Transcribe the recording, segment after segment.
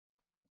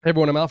Hey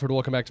everyone, I'm Alfred.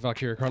 Welcome back to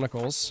Valkyria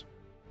Chronicles.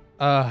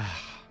 As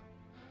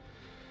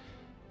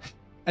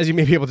you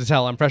may be able to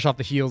tell, I'm fresh off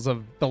the heels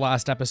of the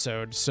last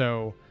episode,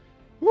 so...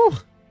 Woo!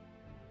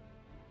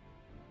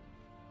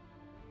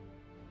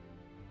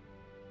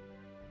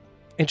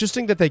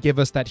 Interesting that they give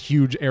us that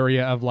huge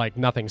area of, like,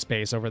 nothing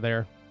space over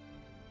there.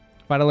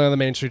 Finally on the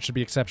main street should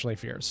be exceptionally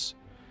fierce.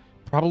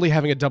 Probably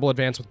having a double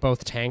advance with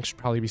both tanks should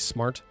probably be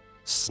smart.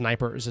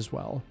 Snipers as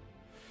well.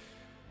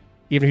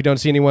 Even if you don't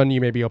see anyone, you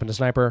may be open to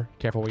sniper.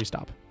 Careful where you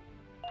stop.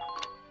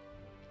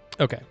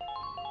 Okay.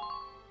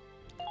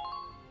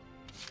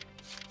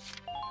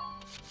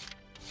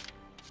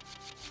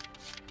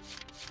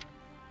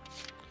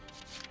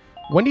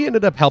 Wendy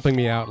ended up helping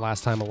me out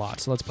last time a lot,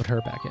 so let's put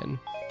her back in.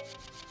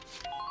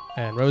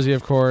 And Rosie,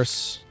 of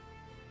course.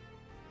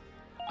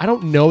 I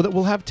don't know that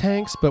we'll have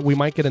tanks, but we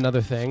might get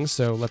another thing,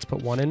 so let's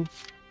put one in.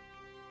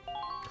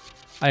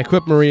 I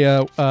equipped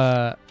Marina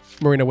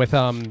with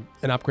an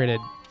upgraded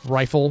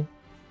rifle.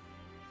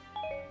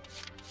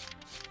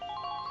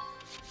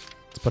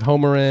 Let's put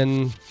Homer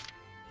in.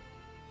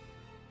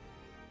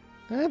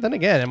 Then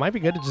again, it might be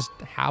good to just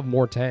have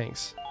more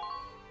tanks.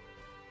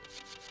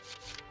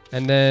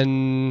 And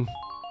then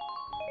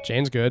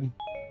Jane's good.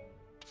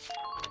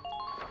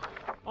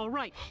 All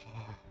right.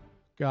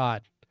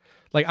 God.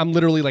 Like, I'm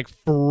literally, like,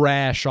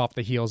 fresh off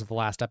the heels of the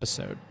last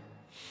episode.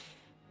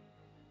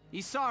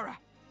 Isara,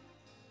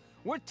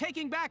 we're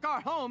taking back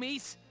our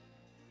homies.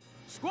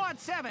 Squad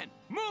 7,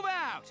 move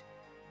out!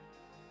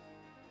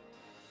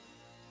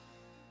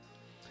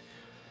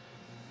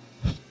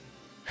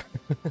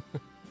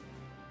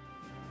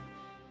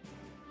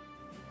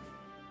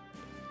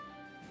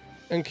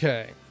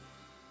 Okay.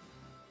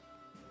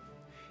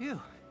 Phew,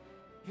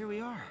 here we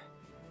are.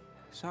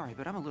 Sorry,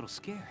 but I'm a little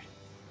scared.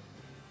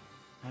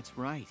 That's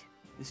right.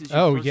 This is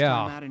your first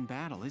time out in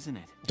battle, isn't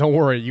it? Don't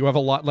worry, you have a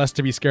lot less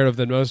to be scared of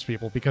than most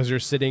people because you're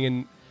sitting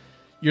in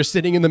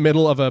the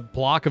middle of a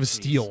block of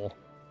steel.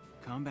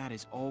 Combat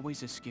is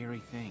always a scary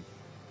thing.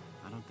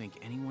 I don't think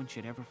anyone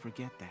should ever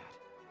forget that.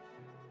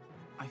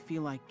 I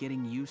feel like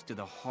getting used to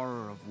the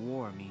horror of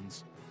war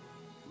means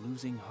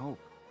losing hope.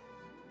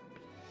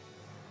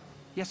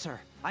 Yes, sir.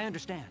 I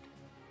understand.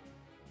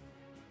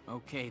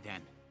 Okay,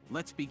 then.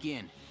 Let's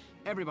begin.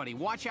 Everybody,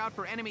 watch out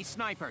for enemy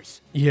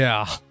snipers.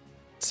 Yeah.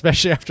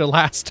 Especially after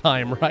last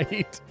time,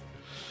 right?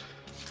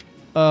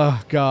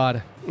 Oh,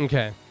 God.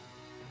 Okay.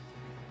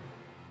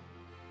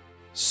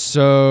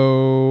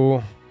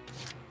 So...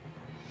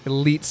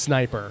 Elite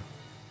Sniper.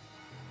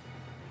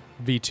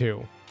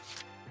 V2.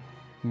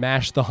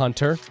 Mash the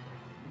Hunter.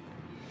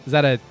 Is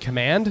that a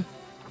command?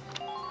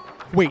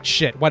 Wait,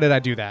 shit. Why did I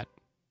do that?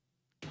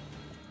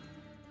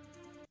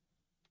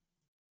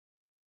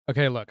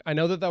 Okay, look. I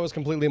know that was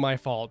completely my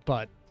fault,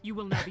 but... You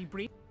will now be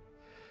brief.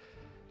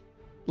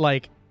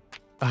 Like...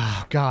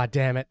 Oh, God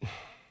damn it.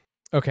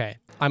 Okay.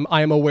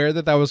 I'm aware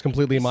that was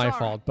completely my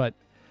fault, but...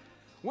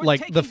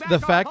 Like, the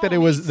fact that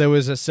there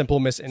was a simple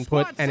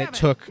misinput and it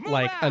took,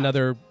 like,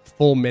 another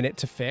full minute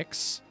to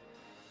fix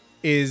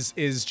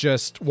is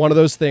just one of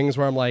those things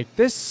where I'm like,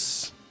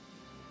 this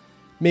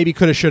maybe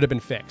should have been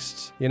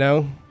fixed, you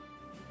know?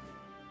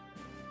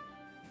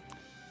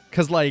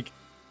 Because, like...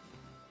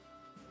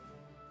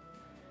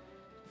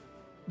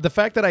 The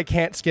fact that I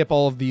can't skip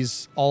all of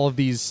this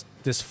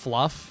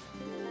fluff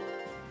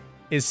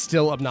is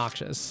still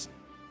obnoxious.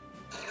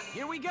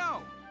 Here we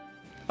go.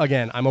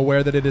 Again, I'm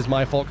aware that it is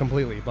my fault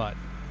completely, but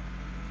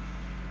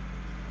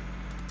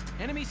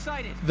enemy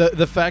sighted.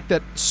 The fact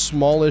that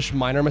smallish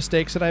minor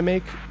mistakes that I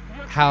make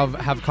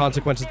have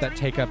consequences that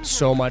take up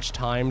so much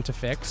time to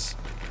fix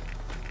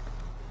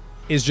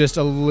is just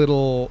a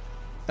little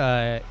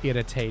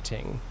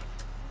irritating.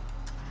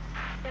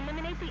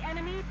 Eliminate the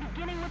enemy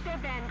beginning with their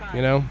vanguard.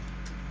 You know?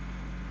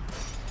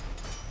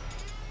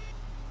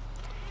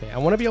 Okay, I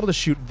want to be able to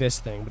shoot this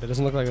thing, but it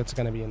doesn't look like it's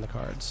going to be in the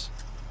cards.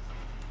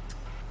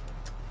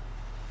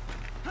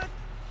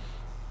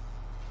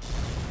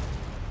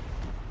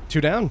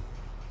 Two down.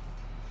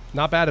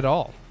 Not bad at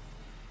all.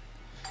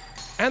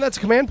 And that's a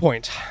command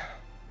point.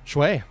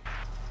 Shui.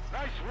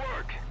 Nice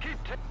work.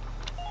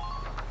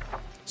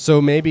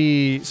 So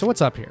maybe... So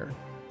what's up here?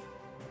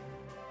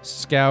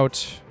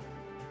 Scout.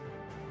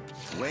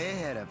 Way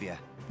ahead of you.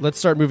 Let's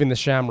start moving the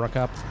Shamrock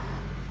up.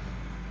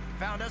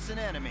 Found us an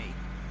enemy.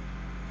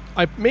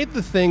 I made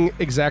the thing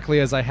exactly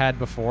as I had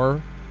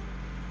before.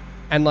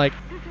 And, like,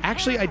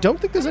 actually, I don't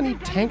think there's any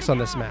tanks on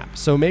this map.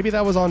 So maybe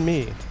that was on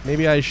me.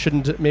 Maybe I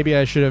shouldn't... Maybe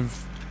I should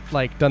have,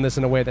 like, done this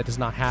in a way that does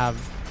not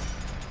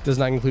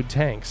include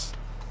tanks.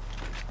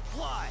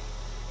 Fly.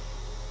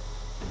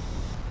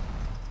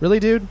 Really,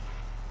 dude?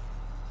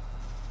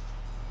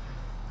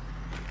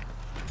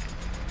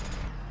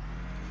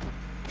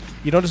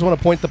 You don't just want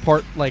to point the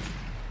part, like,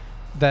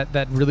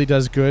 that really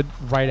does good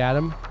right at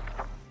him?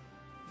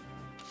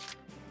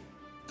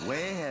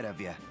 Way ahead of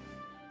you.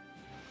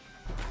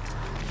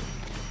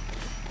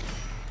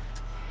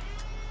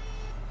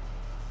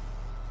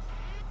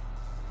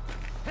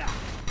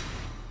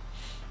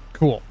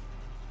 Cool.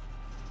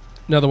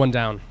 Another one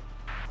down.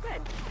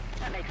 Good.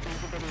 That makes things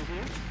a bit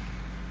easier.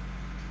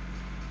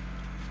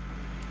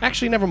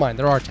 Actually, never mind.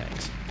 There are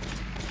tanks.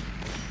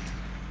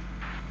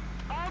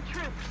 All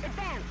troops,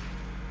 advance.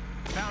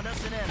 Found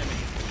us an enemy.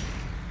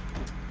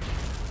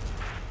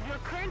 Your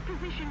current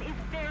position is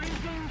very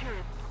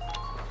dangerous.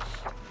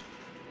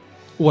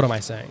 What am I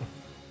saying?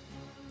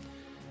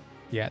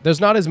 Yeah, there's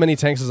not as many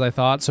tanks as I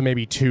thought, so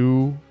maybe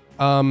 2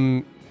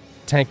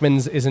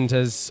 tankmans isn't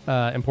as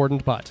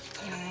important, but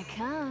Here I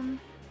come.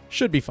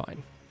 should be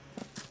fine.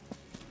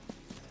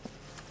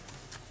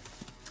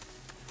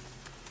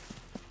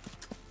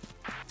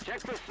 Check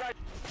the site.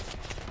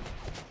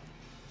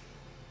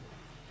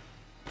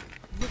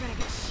 You're gonna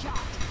get shot.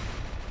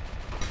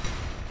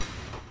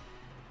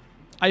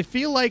 I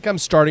feel like I'm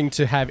starting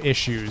to have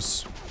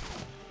issues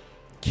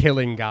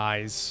killing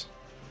guys.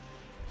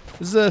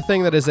 This is a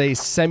thing that is a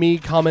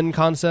semi-common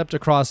concept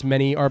across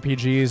many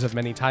RPGs of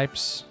many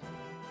types.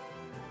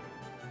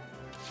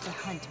 The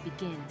hunt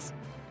begins.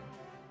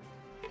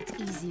 It's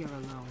easier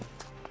alone.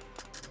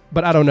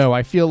 But I don't know,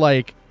 I feel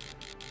like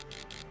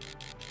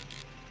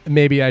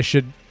maybe I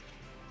should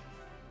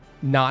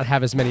not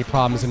have as many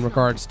problems in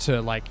regards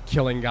to, like,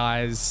 killing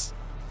guys.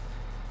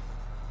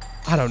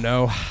 I don't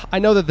know. I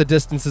know that the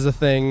distance is a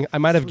thing. I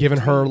might have given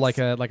her, like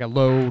a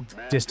low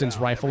distance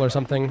rifle or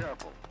something.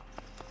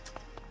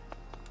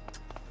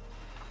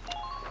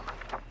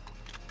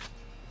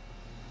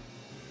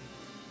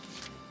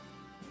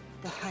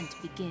 The hunt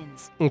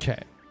begins. Okay.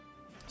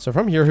 So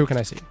from here, who can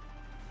I see?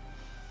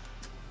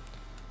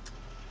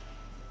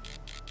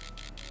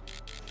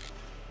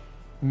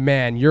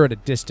 Man, you're at a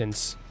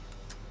distance.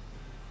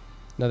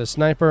 Another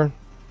sniper.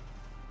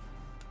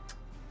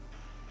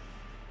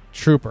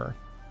 Trooper.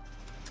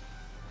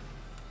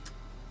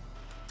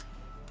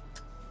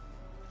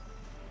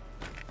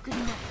 Good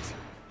night.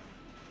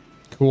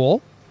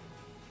 Cool.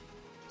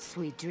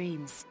 Sweet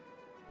dreams.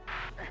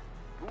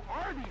 Who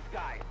are these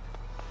guys?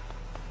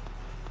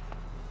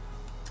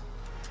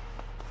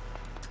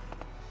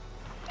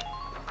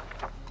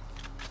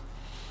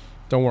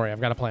 Don't worry,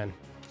 I've got a plan.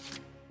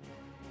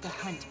 The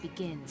hunt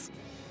begins.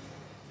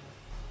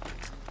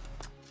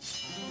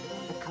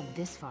 I've come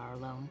this far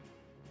alone.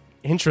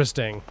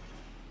 Interesting.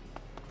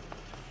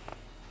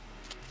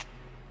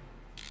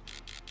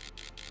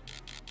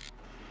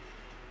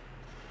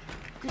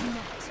 Good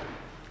night.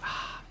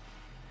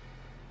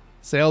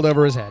 Sailed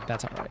over his head.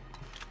 That's all right.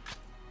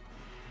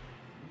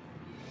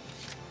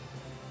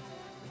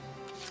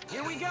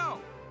 Here we go.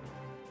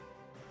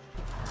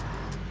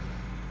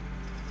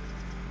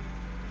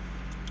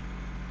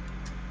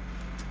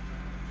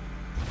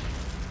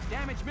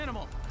 Damage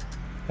minimal.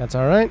 That's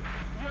all right.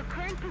 Your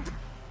current position.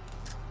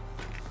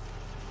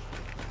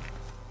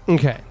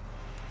 Okay.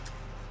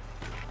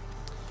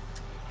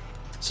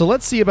 So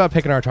let's see about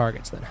picking our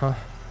targets then, huh?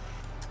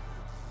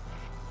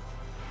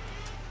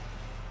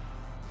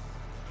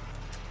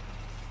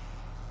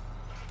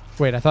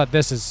 Wait, I thought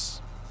this is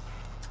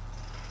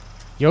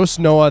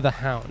Yosnoa the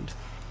Hound.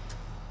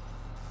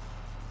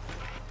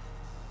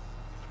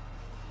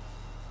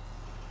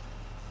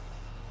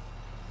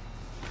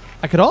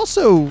 I could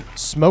also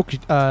smoke,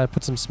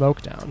 put some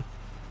smoke down.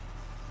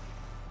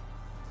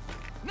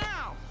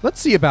 Now. Let's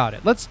see about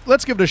it.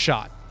 Let's give it a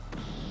shot.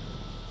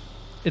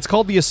 It's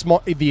called the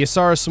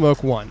Asara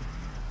Smoke 1.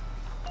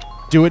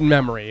 Do it in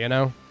memory, you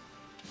know?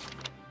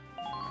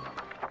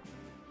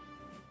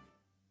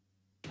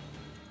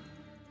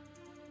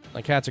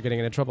 My cats are getting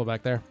into trouble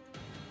back there.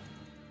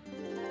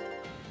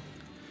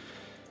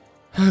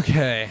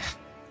 Okay.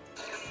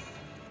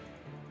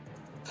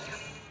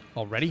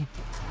 Already?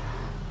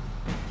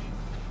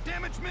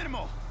 Damage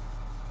minimal.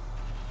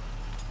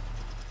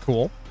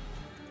 Cool.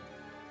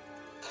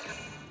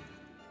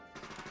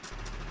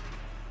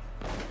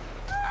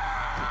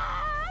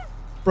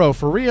 Bro,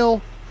 for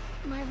real?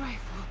 My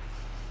rifle.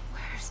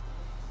 Where's...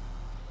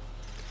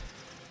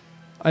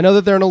 I know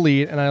that they're an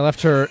elite, and I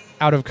left her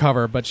out of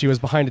cover, but she was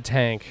behind a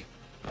tank.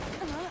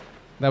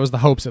 That was the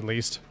hopes, at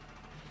least.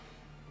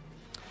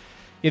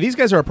 Yeah, these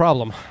guys are a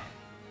problem.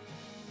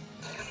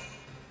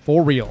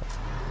 For real.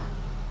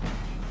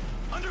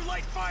 Under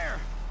light fire.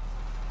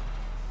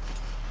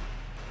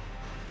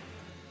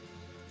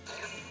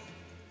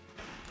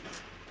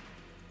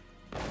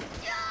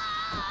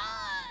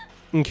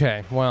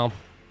 Okay, well.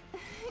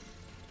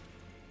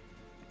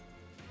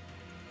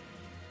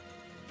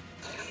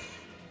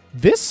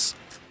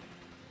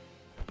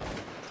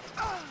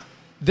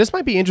 This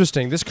might be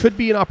interesting. This could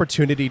be an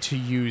opportunity to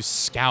use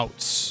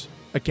scouts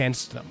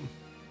against them.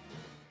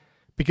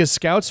 Because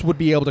scouts would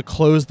be able to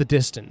close the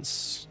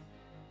distance.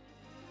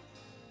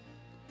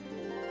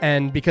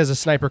 And because a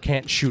sniper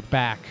can't shoot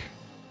back,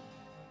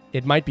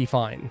 it might be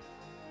fine.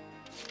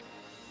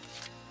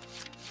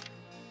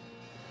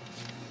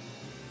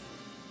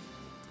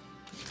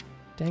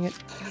 Dang it.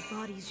 My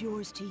body's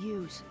yours to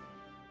use.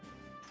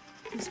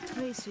 This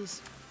place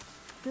is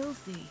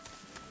filthy.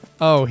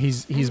 Oh,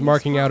 he's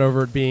marking out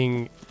over it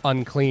being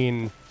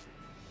unclean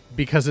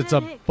because it's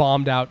a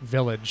bombed out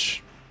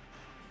village.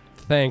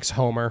 Thanks,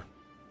 Homer.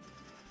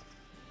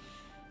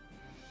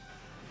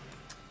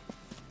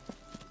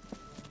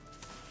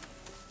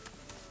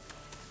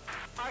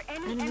 Our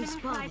Enemy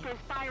spotted.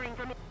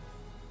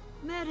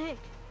 Medic!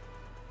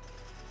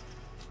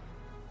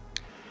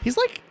 He's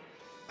like...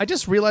 I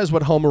just realized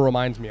what Homer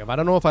reminds me of. I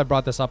don't know if I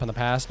brought this up in the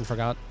past and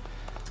forgot.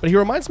 But he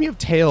reminds me of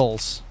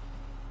Tails.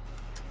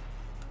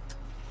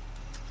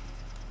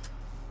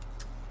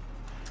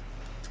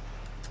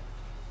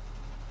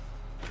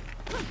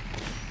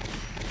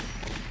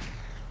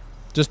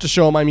 Just to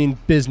show him I mean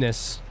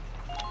business.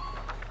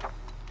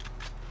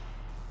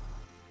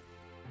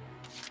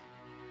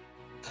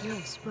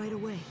 Yes, right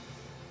away.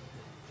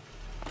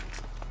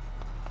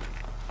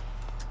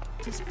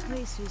 This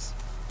place is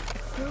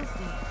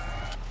filthy.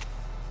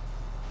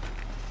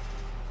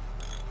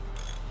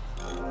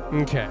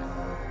 Okay.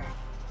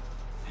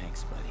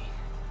 Thanks, buddy.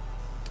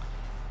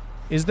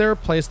 Is there a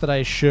place that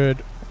I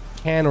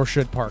can or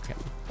should park him?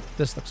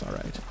 This looks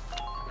alright.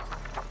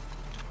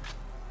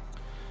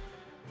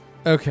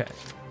 Okay.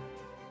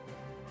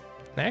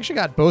 And I actually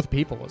got both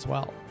people as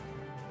well,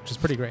 which is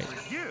pretty great.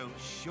 You?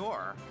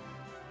 Sure.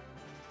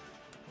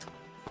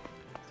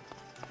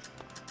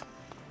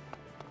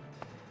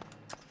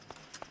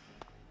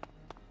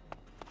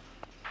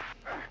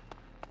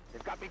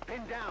 They've got me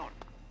pinned down.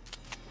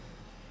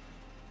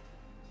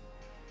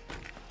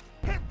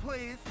 Hit,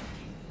 please.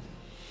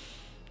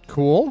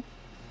 Cool.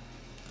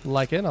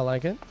 Like it, I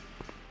like it.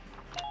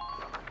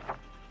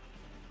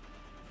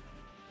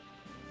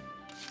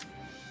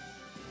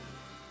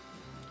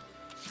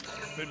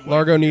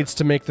 Largo needs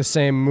to make the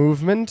same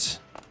movement,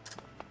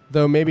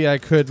 though maybe I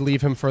could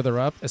leave him further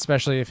up,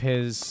 especially if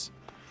his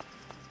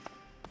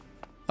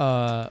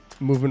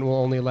movement will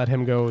only let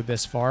him go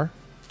this far.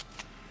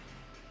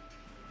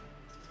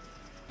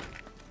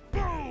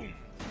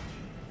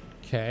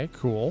 Okay,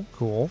 cool,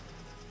 cool.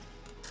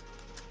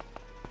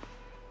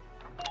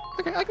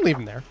 Okay, I can leave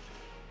him there.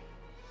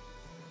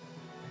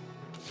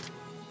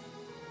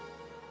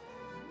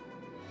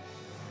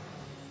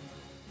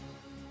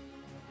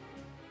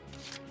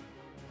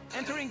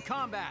 Entering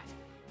combat.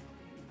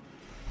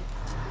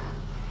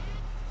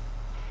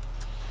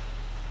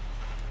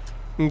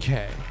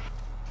 Okay.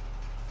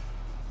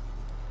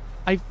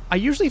 I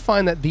usually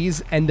find that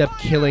these end up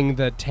killing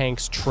the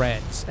tank's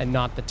treads and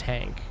not the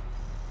tank.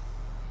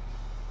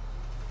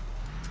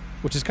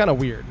 Which is kind of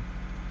weird.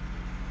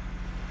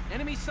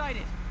 Enemy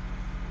sighted.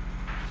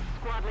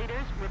 Squad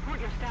leaders, report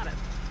your status.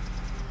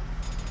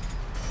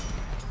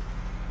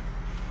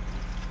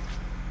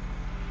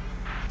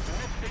 The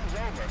next thing's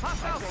over.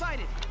 Hostile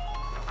sighted.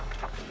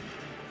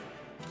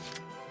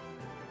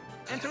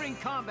 Entering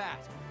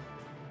combat.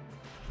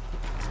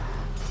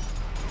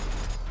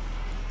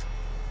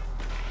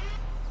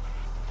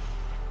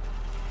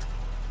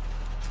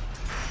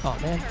 Oh,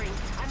 man.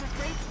 I'm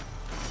afraid.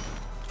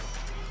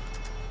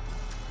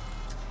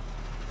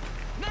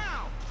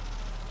 Now.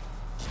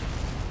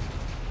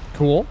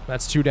 Cool.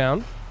 That's 2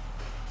 down.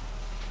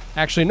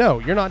 Actually, no.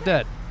 You're not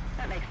dead.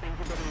 That makes things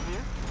a bit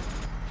easier.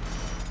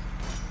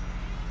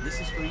 This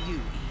is for you,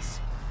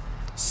 Ease.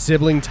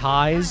 Sibling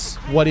ties?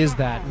 What is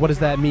that? What does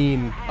that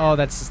mean? Oh,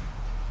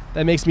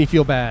 that makes me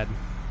feel bad.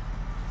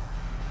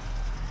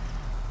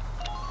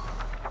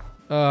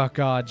 Oh,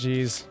 God,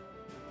 jeez.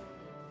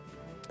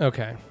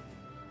 Okay.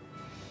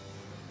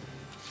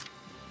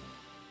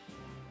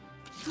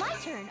 My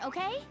turn,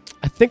 okay?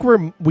 I think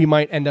we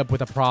might end up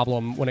with a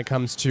problem when it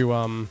comes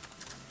to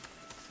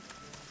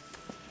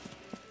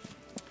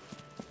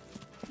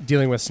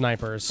dealing with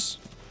snipers.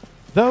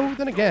 Though,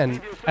 then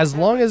again, as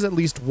long as at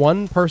least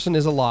one person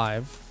is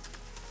alive,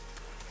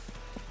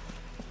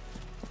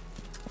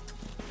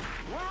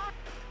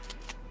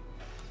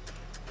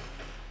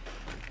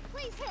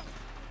 Please hit.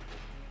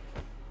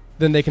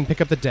 then they can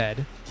pick up the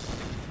dead.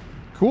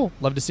 Cool.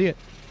 Love to see it.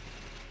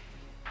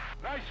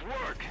 Nice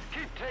work.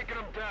 Keep taking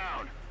them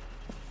down.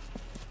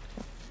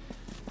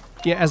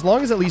 Yeah, as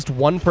long as at least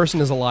one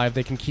person is alive,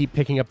 they can keep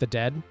picking up the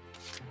dead.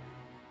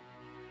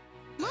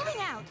 Moving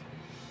out.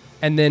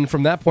 And then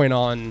from that point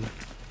on...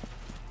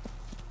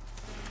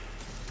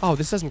 Oh,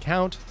 this doesn't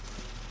count?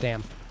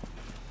 Damn.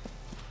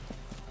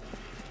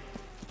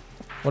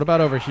 What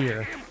about over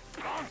here?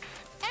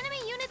 Enemy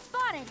unit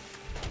spotted.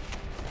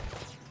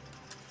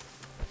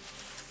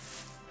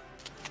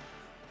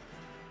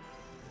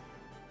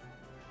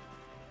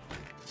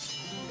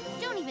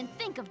 Don't even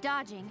think of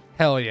dodging.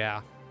 Hell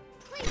yeah.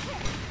 Please hit.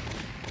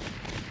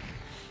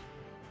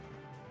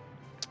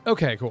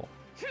 Okay, cool.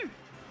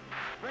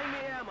 Bring me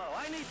ammo.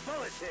 I need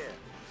bullets here.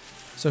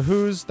 So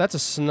who's... That's a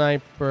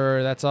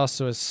sniper. That's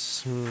also a...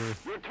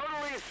 You're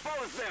totally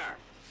exposed there.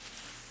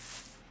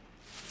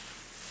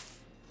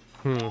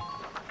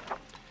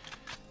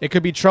 It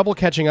could be trouble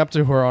catching up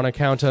to her on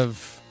account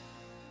of...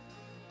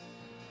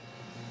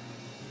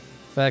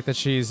 the fact that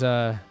she's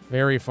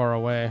very far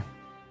away.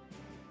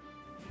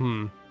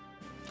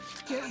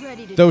 Get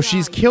ready to Though die.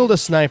 she's killed a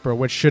sniper,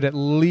 which should at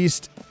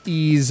least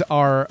ease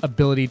our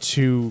ability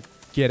to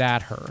get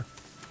at her.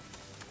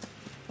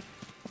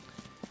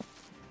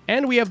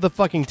 And we have the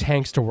fucking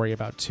tanks to worry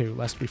about too,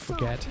 lest we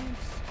forget.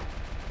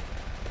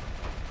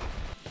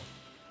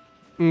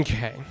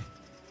 Okay.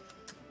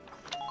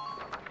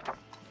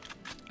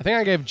 I think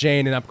I gave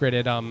Jane an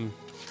upgraded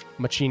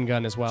machine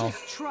gun as well.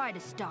 Just try to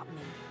stop me.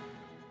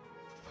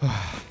 I'm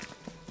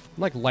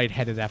like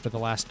lightheaded after the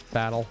last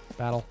battle.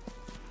 Die,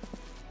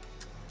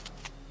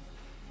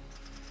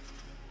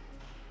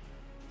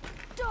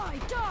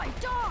 die,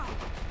 die!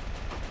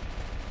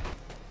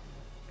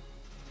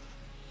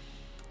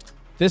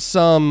 This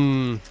I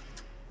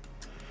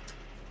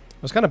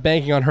was kind of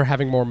banking on her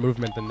having more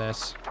movement than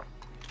this.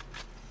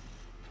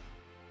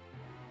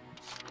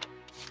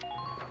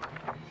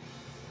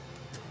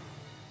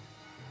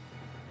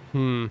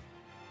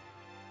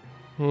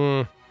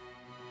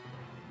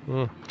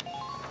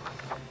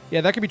 Yeah,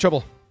 that could be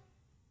trouble.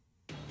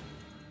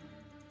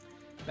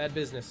 Bad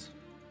business.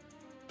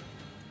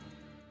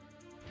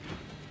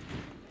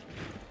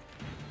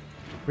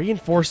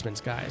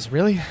 Reinforcements, guys.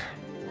 Really?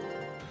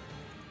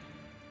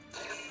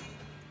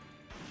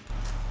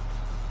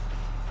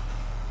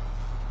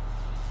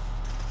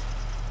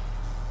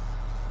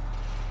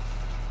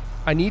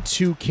 I need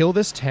to kill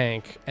this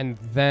tank, and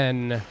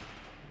then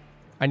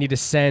I need to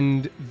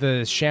send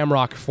the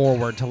Shamrock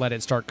forward to let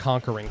it start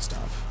conquering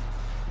stuff.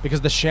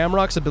 Because the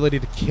Shamrock's ability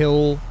to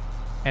kill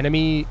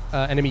enemy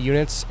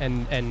units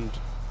and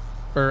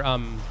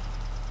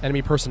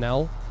enemy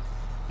personnel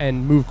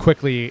and move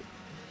quickly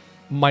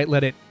might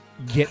let it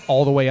get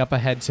all the way up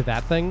ahead to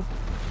that thing.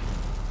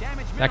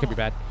 That could be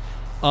bad.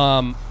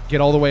 Get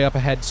all the way up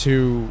ahead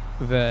to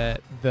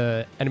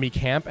the enemy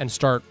camp and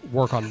start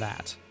work on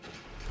that.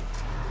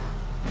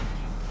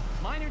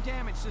 Minor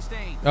damage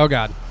sustained. Oh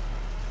god.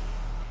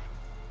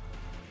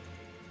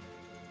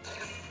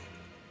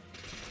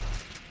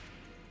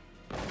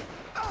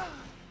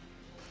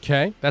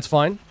 Okay, that's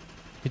fine.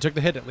 He took the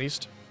hit at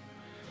least.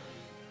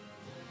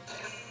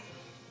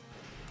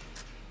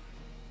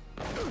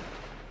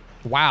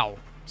 Wow,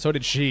 so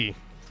did she.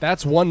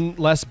 That's one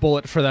less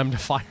bullet for them to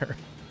fire.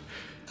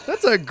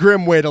 That's a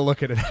grim way to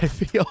look at it, I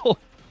feel.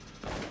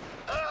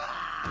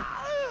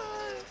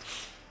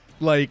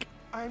 Like,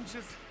 I'm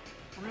just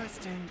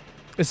resting.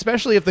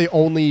 Especially if they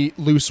only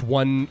loose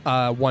one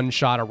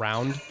shot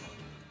around.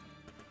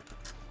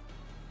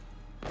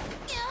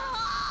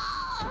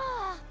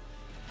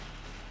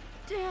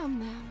 Damn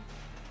them.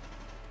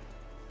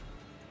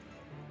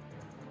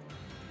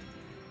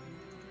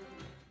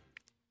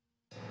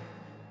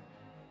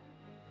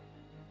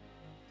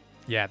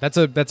 Yeah, that's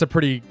a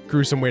pretty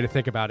gruesome way to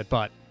think about it,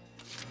 but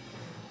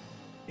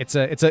it's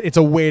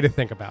a way to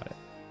think about it.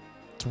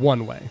 It's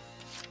one way.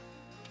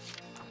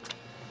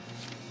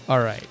 All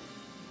right.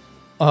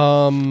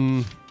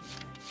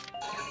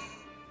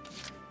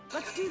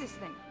 Let's do this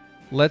thing.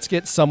 Let's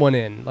get someone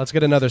in. Let's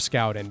get another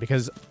scout in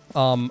because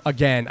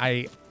again,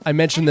 I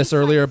mentioned this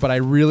earlier, but I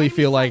really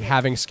feel like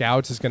having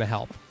scouts is going to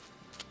help.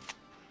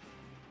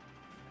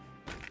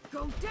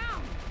 Go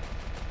down.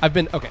 I've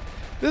been okay.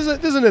 This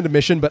isn't an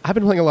admission, but I've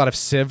been playing a lot of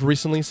Civ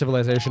recently,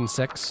 Civilization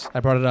 6. I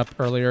brought it up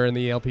earlier in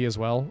the ELP as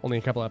well, only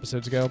a couple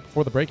episodes ago,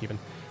 before the break even.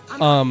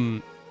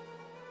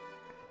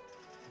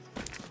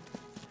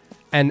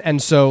 And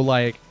so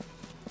like,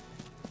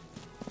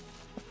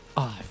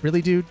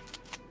 really, dude?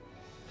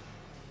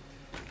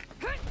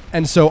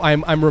 And so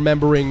I'm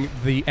remembering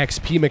the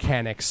XP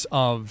mechanics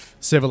of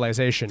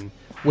Civilization,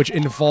 which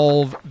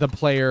involve the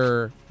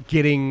player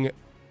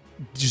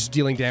just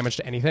dealing damage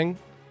to anything.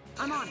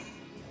 I'm on it.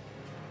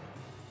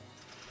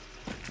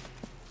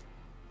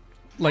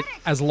 Like,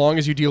 as long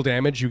as you deal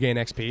damage, you gain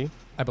XP,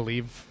 I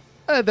believe.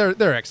 There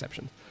are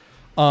exceptions.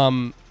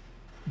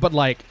 But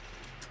like,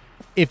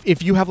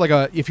 if you have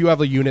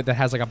a unit that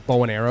has like a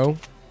bow and arrow,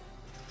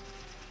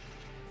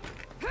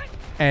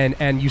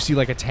 and you see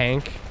like a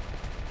tank,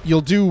 you'll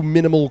do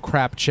minimal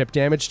crap chip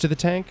damage to the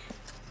tank,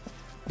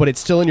 but it's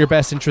still in your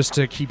best interest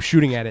to keep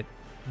shooting at it,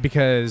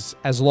 because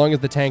as long as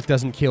the tank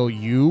doesn't kill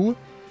you,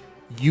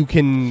 you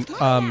can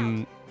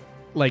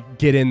like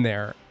get in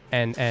there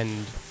and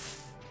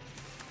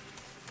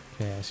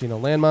okay, I see no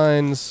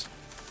landmines.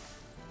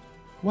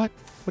 What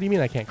do you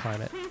mean I can't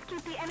climb it? Please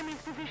keep the enemy's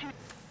position.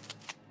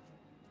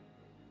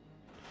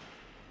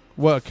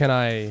 What can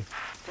I?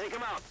 Take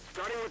 'em out,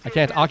 starting with I the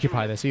can't advanced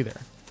occupy units. this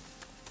either.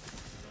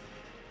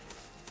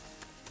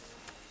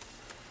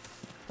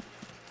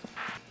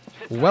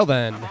 Well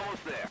then. I'm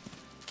almost there.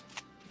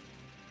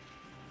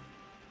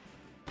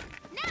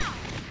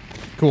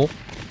 Cool.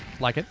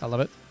 Like it. I love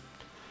it.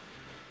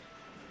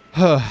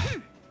 I'm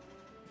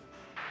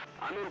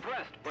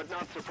impressed, but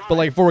not surprised. But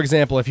like, for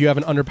example, if you have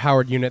an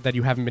underpowered unit that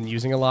you haven't been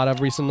using a lot of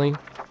recently,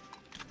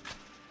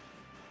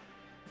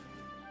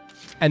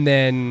 and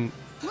then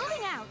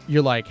Moving out.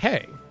 you're like,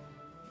 hey,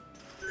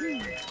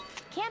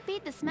 Can't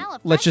beat the smell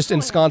of let's fresh just soil.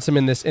 ensconce him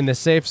in this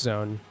safe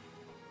zone.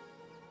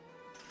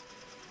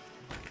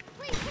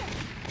 Please, here.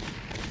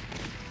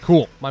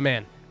 Cool, my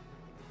man.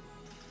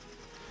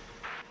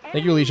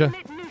 Thank you, Alicia.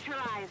 Unit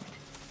neutralized.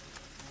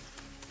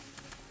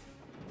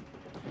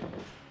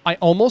 I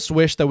almost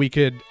wish that we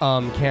could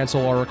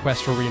cancel our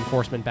request for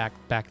reinforcement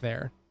back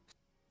there.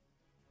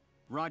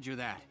 Roger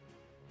that.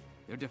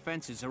 Their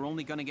defenses are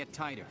only gonna get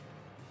tighter.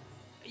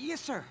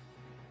 Yes, sir.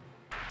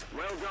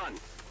 Well done.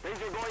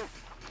 Things are going...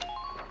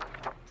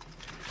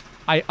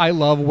 I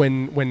love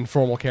when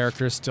formal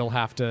characters still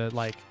have to,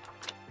 like,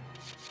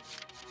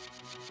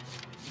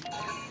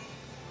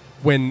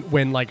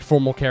 when like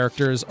formal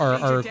characters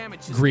are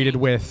greeted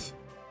with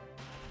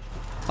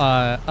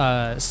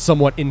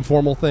somewhat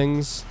informal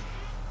things.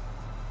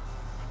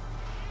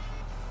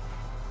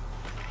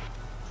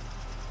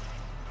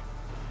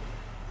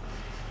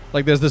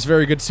 Like, there's this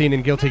very good scene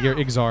in Guilty Gear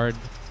Xrd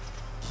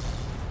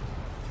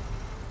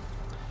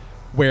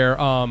where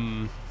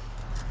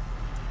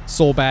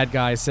Soul Bad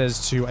Guy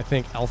says to, I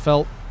think,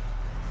 Elfelt.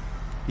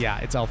 Yeah,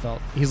 it's Elfelt.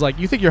 He's like,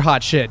 "You think you're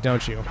hot shit,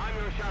 don't you?"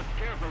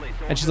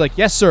 And she's like,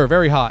 "Yes, sir,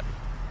 very hot."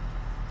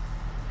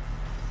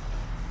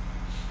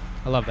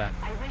 I love that.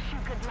 I wish you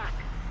good luck.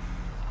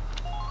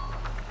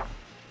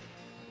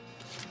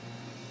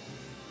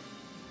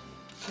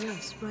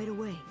 Yes, right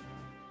away.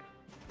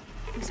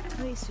 This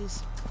place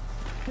is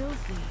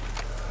filthy.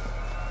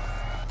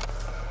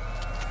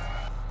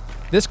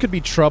 This could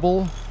be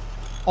trouble,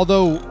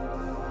 although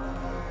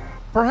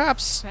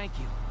perhaps Thank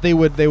you. they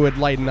would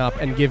lighten up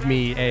and give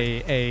me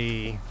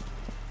a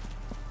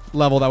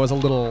level that was a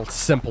little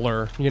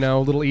simpler, you know,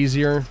 a little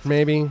easier,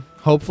 maybe,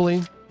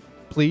 hopefully,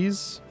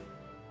 please,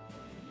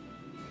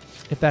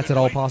 if that's at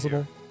all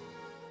possible.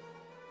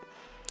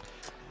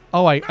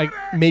 Oh, I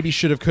maybe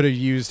could have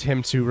used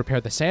him to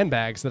repair the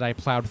sandbags that I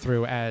plowed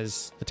through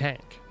as the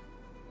tank.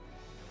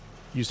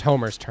 Used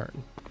Homer's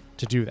turn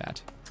to do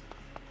that.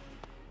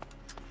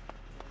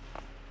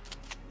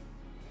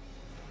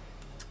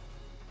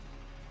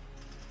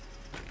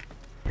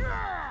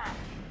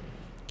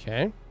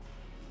 Okay.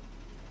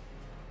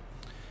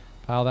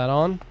 Pile that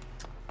on.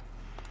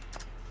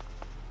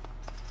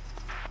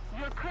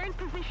 Your current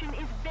position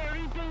is very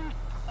dangerous.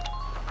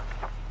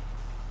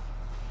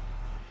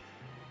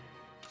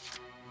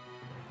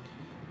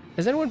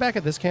 Is anyone back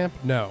at this camp?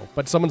 No,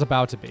 but someone's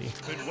about to be.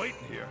 Been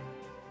waiting here.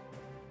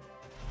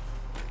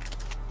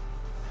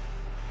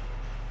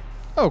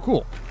 Oh,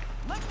 cool.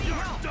 You're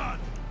done.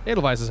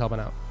 Edelweiss is helping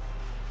out.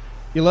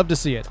 You love to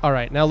see it. All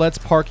right, now let's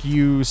park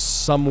you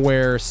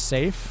somewhere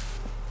safe.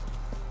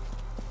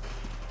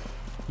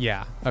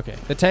 Yeah, okay.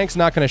 The tank's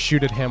not going to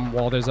shoot at him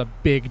while there's a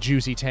big,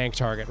 juicy tank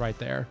target right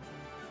there.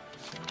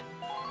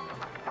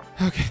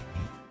 Okay.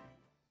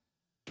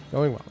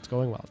 Going well, it's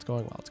going well, it's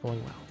going well, it's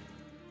going well.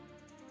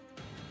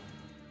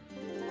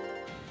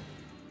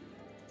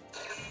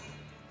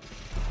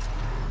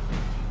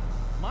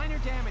 Minor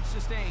damage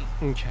sustained.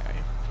 Okay.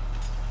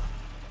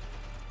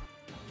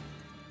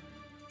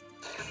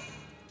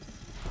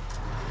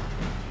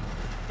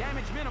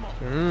 Damage minimal.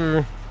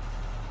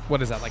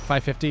 What is that, like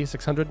 550,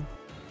 600?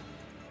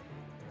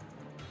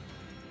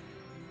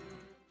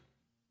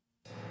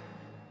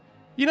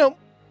 You know,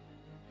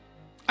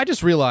 I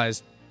just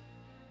realized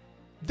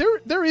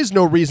there is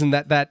no reason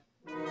that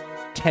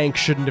tank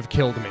shouldn't have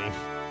killed me.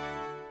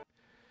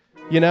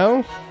 You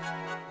know?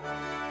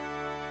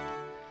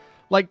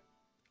 Like,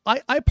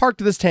 I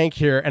parked this tank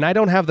here, and I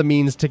don't have the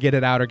means to get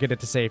it out or get it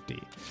to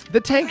safety. The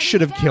tank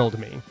should have killed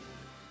me.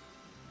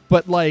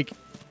 But, like,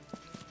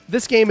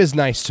 this game is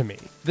nice to me.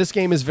 This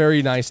game is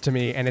very nice to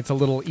me, and it's a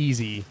little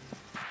easy,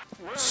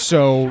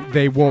 so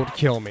they won't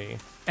kill me.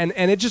 And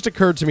it just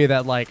occurred to me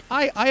that, like,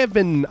 I have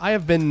been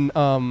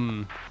All units,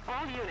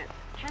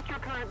 check your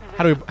current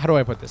position. how do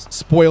I put this?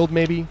 Spoiled,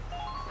 maybe?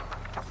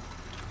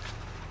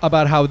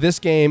 About how this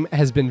game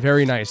has been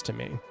very nice to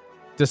me,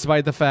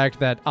 despite the fact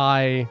that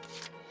I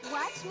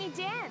Watch me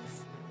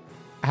dance.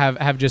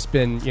 have just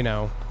been, you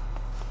know.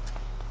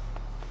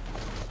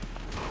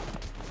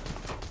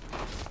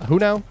 Who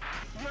now?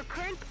 Your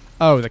current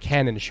Oh, the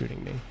cannon is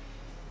shooting me.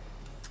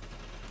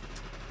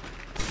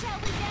 Shall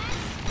we dance?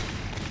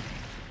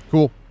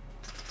 Cool.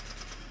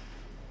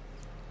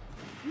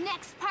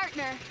 Next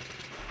partner.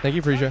 Thank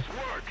you, Frisia. Nice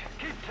work.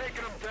 Keep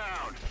taking them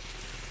down.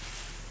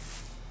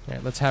 All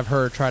right, let's have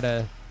her try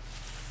to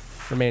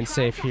remain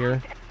safe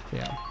here.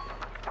 Yeah.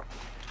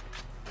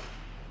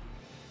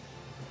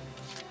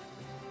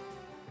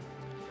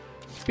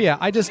 But yeah,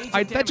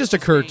 that just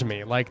occurred to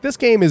me. Like, this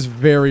game is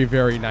very,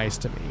 very nice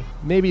to me.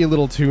 Maybe a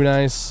little too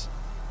nice.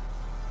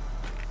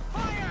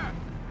 Fire!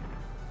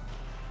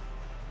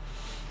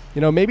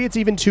 You know, maybe it's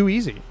even too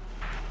easy.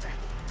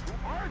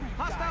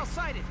 Hostile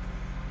sighted.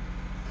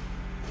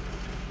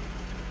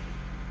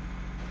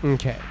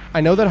 Okay.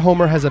 I know that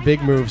Homer has a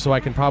big move, so I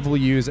can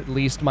probably use at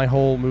least my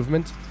whole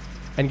movement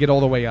and get all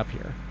the way up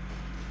here.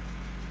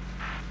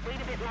 wait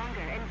a bit longer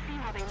and see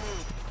how they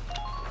move.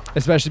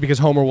 Especially because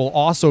Homer will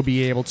also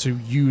be able to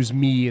use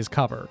me as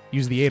cover.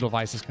 Use the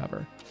Edelweiss as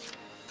cover.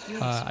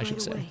 Yes, I right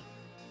should say. away.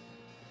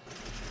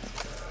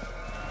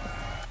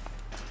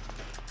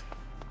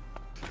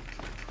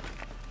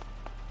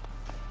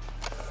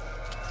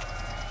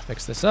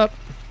 Fix this up.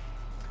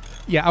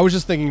 Yeah, I was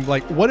just thinking,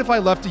 like, what if I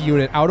left a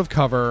unit out of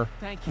cover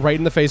Thank you. right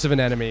in the face of an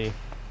enemy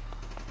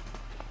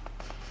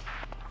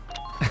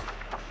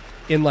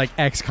in, like,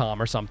 XCOM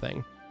or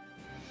something?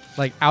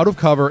 Like, out of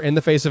cover in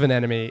the face of an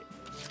enemy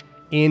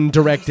in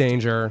direct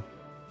danger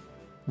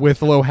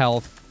with low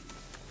health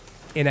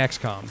in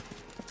XCOM.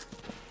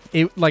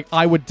 like,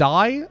 I would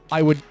die,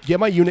 I would get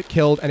my unit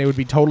killed, and it would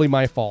be totally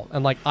my fault.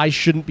 And, like, I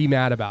shouldn't be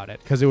mad about it,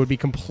 because it would be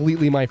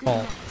completely my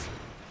fault.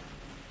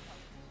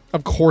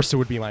 Of course it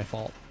would be my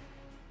fault.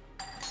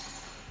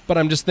 But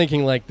I'm just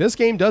thinking, like, this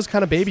game does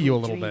kind of baby you a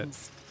little bit.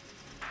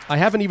 I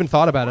haven't even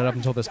thought about it up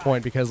until this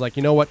point, because, like,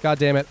 you know what? God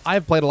damn it.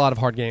 I've played a lot of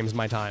hard games in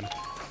my time.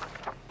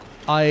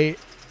 I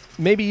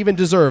maybe even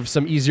deserve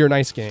some easier,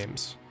 nice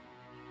games.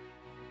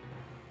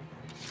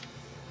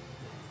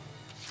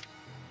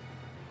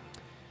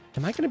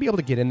 Am I going to be able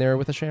to get in there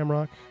with a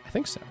shamrock? I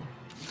think so.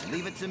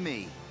 Leave it to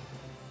me.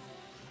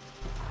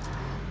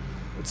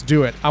 Let's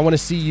do it. I want to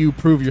see you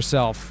prove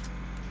yourself.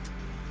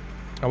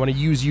 I want to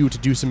use you to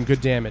do some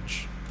good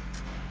damage.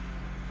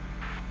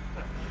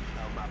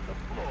 I'll mop the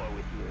floor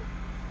with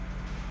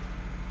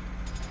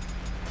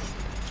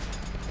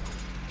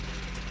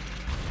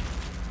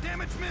you.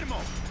 Damage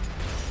minimal.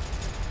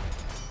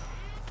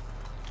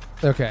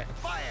 Okay.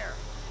 Fire.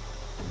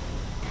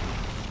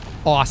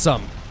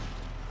 Awesome.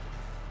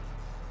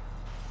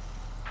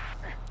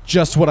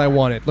 Just what I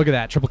wanted. Look at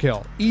that. Triple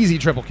kill. Easy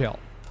triple kill.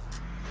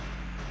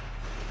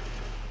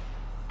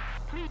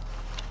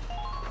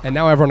 And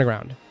now I have run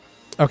aground.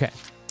 Okay.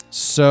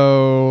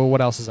 So what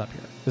else is up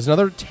here? There's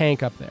another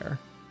tank up there.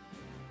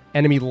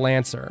 Enemy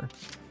Lancer.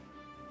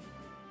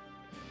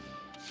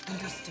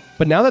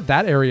 But now that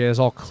that area is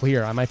all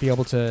clear, I might be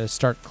able to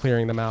start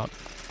clearing them out.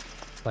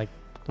 Like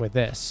with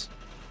this.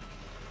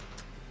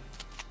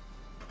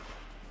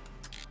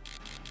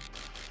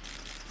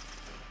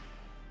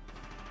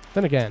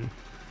 Then again.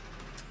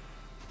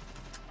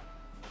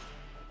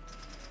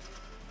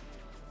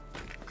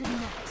 Good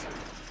night.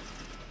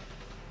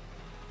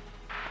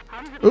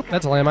 Oop,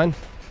 that's a landmine.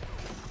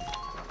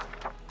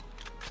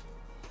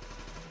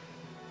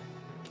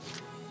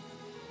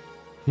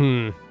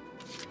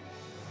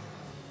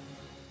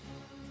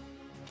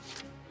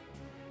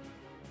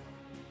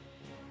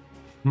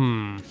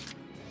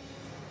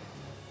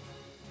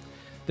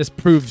 This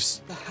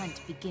proves The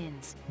hunt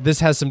begins. this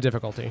has some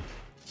difficulty.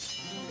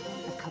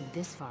 I've come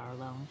this far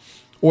alone.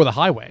 Or the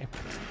highway.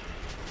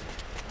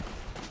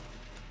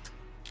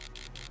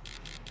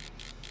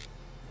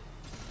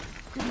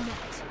 Good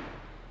night.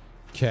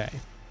 Okay.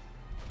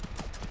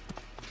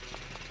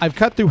 I've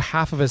cut through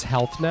half of his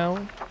health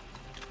now.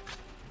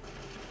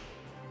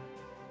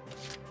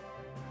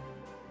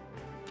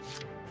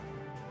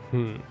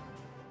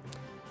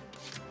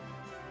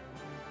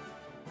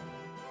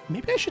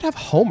 Maybe I should have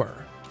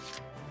Homer.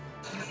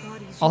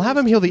 I'll have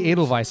him heal the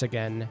Edelweiss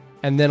again,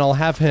 and then I'll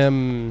have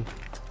him...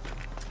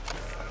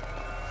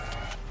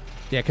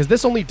 Yeah, because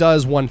this only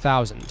does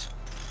 1,000.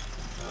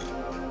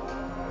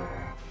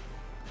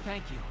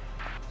 Thank you.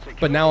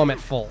 But now I'm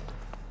at full.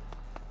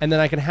 And then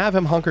I can have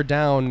him hunker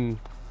down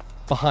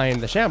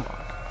behind the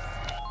Shamrock.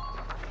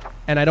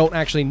 And I don't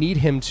actually need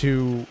him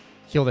to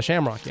heal the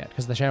Shamrock yet,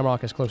 because the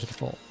Shamrock is closer to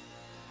full.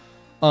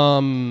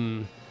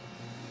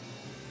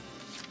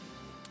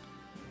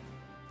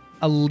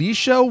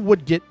 Alicia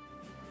would get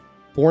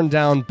borne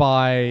down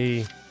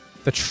by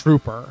the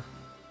Trooper.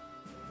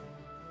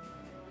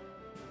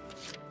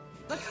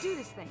 Let's do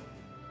this thing.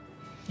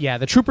 Yeah,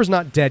 the Trooper's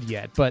not dead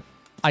yet, but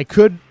I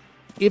could,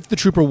 if the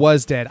Trooper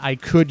was dead, I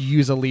could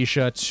use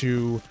Alicia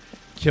to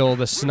kill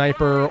the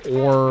Sniper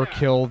or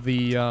kill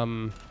the,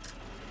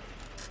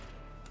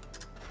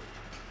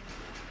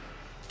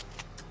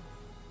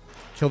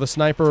 kill the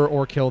Sniper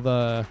or kill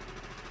the...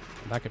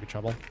 That could be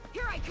trouble.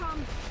 Here I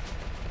come.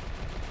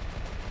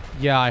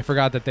 Yeah, I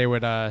forgot that they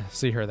would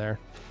see her there.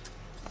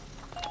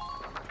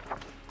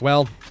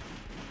 Well,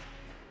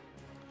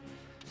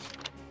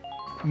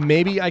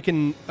 maybe I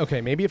can...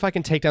 Okay, maybe if I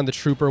can take down the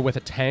Trooper with a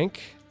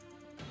tank,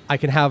 I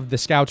can have the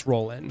Scouts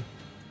roll in.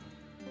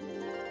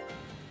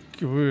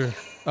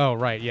 Oh,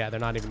 right, yeah, they're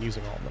not even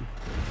using all of them.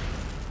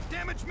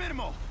 Damage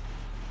minimal.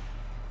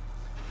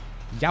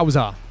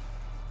 Yowza.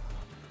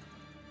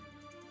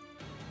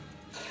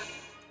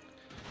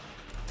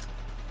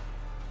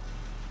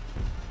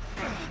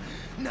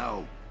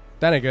 No.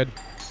 That ain't good.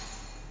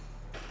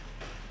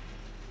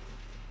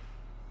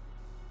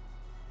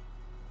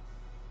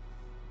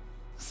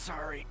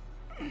 Sorry.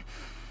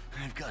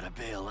 I've got to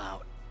bail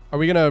out. Are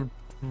we gonna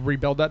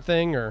rebuild that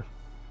thing, or...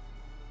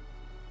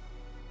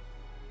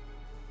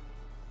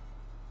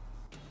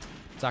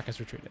 Zaka's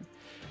retreated.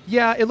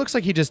 Yeah, it looks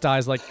like he just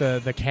dies like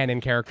the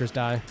canon characters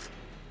die.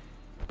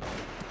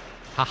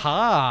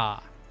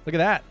 Haha! Look at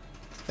that.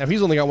 Now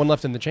he's only got one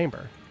left in the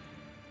chamber.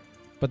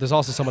 But there's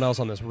also someone else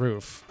on this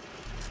roof.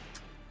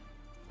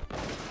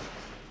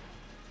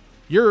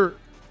 You're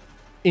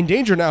in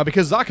danger now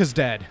because Zaka's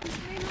dead.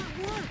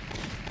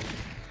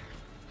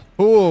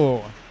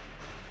 Oh.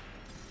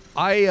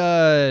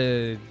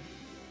 Yeah,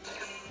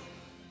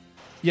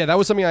 that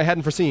was something I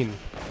hadn't foreseen.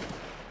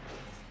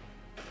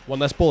 One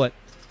less bullet.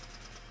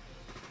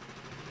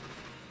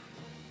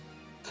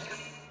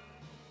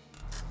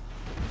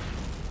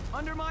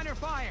 Underminer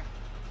fire.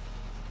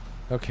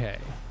 Okay.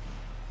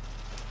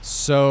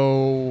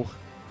 So...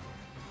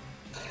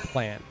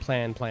 Plan.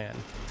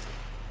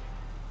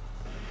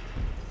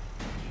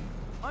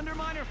 Under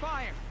minor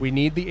fire. We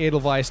need the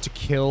Edelweiss to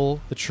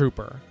kill the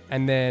trooper.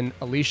 And then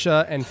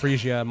Alicia and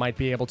Frisia might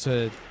be able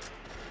to...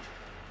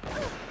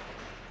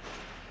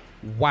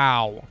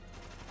 Wow.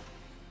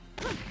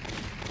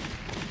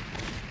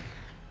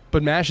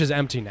 But Mash is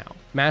empty now.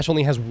 Mash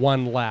only has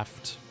one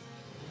left.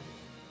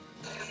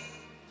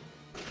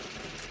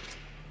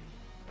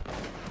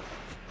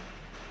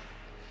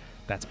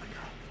 That's my girl.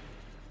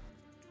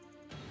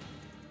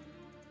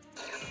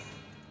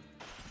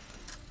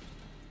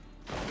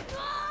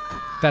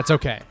 That's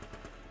okay.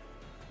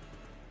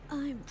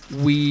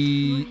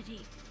 Ready.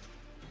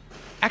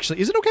 Actually,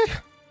 is it okay?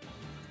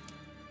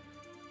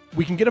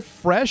 We can get a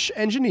fresh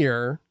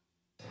engineer,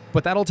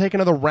 but that'll take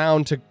another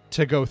round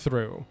to go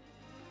through.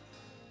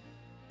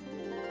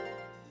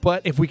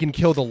 But if we can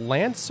kill the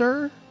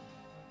Lancer...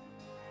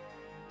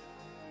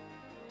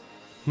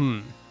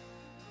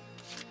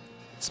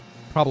 It's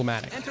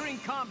problematic. Entering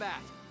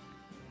combat.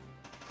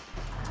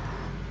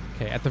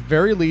 Okay, at the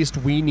very least,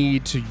 we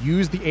need to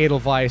use the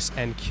Edelweiss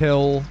and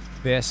kill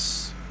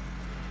this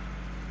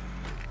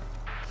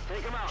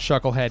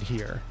Shucklehead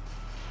here.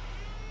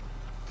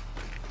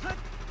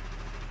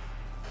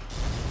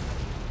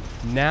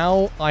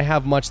 Now I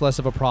have much less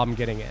of a problem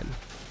getting in.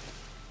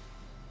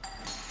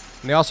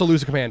 And they also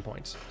lose a command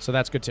point, so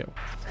that's good too.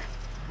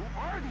 Who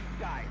are these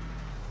guys?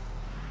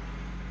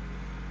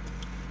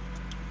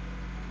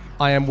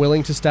 I am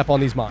willing to step on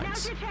these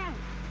mines. Now's your chance.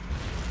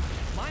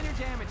 Minor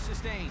damage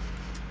sustained.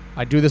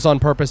 I do this on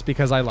purpose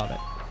because I love it.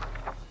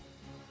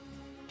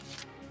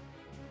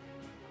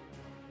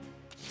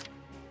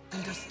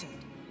 Understood.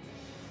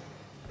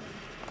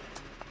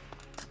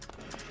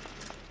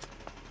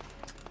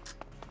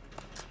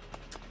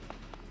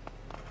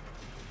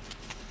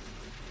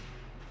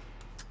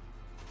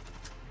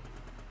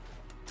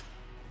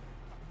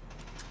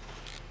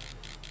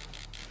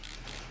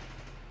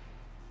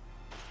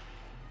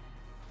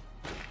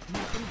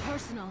 Nothing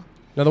personal.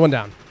 Another one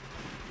down.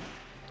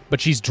 But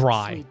she's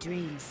dry. Sweet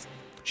dreams.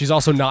 She's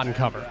also not in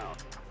cover.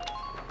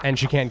 And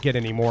she can't get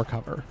any more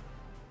cover.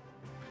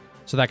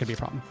 So that could be a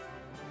problem.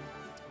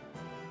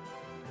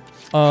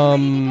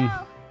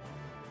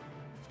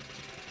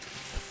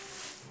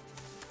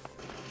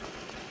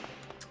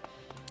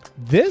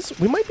 This,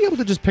 we might be able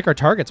to just pick our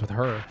targets with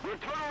her. We're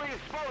totally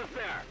exposed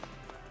there.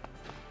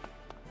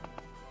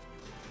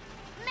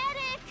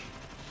 Medic!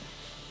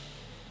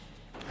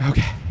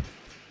 Okay.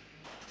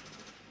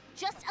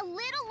 Just a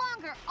little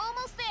longer.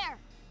 Almost there.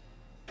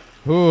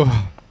 Ooh.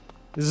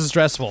 This is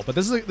stressful, but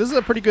this is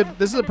a pretty good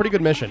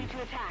mission.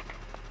 To attack.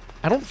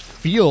 I don't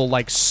feel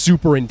like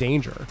super in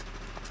danger.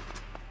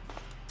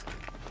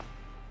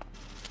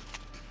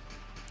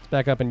 Let's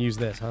back up and use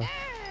this, huh?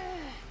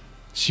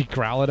 She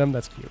growl at him?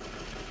 That's cute.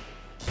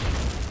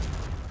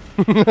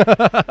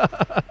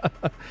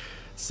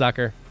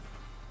 Sucker.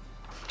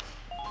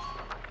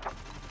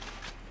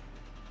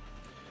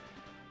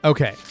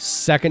 Okay,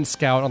 second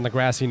scout on the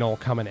grassy knoll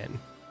coming in.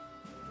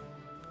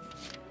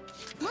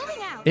 Moving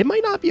out. It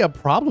might not be a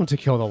problem to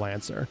kill the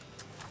Lancer.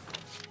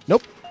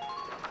 Nope.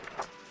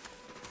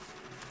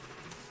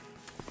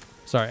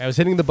 Sorry, I was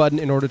hitting the button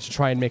in order to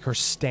try and make her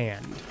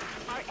stand.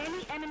 Are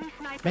any enemy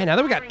snipers Man, now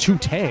that we got firing 2 on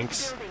the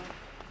tanks, building?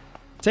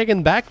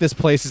 taking back this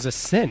place is a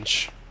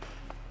cinch.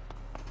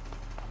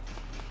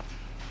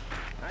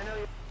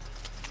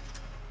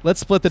 Let's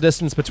split the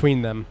distance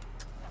between them.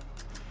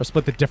 Or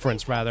split the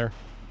difference, rather.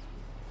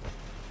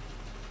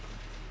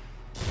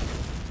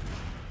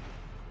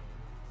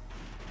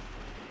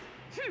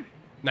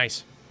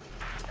 Nice.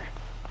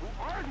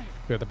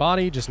 Clear the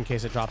body, just in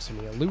case it drops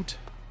me a loot.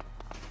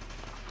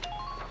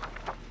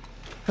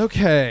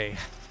 Okay.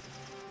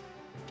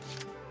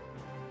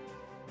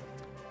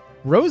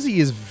 Rosie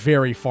is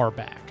very far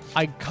back.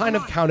 I kind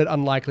of counted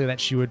unlikely that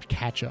she would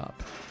catch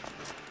up.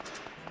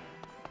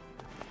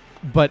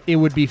 But it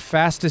would be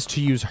fastest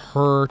to use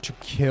her to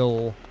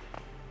kill...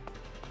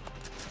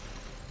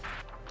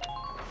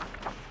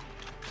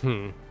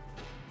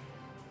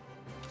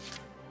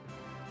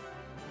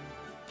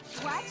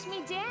 Watch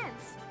me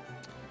dance.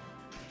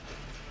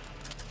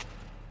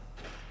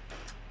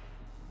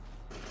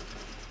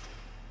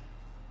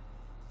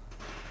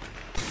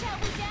 Shall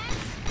we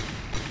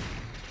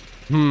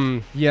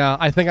dance? Yeah,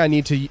 I think I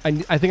need to...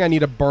 I think I need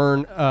to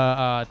burn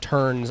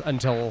turns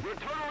until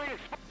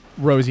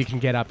Rosie can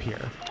get up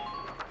here.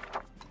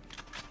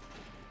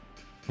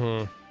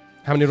 How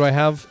many do I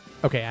have?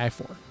 Okay, I have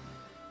 4.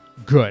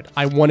 Good.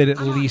 I wanted at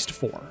least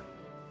 4.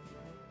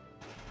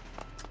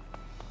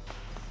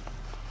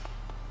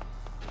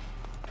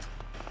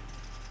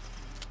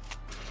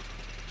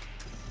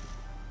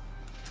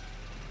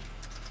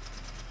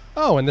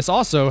 Oh, and this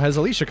also has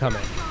Alicia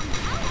coming.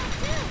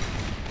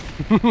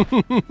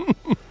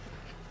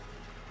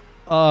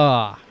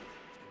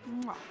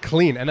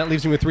 Clean. And that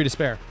leaves me with 3 to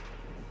spare.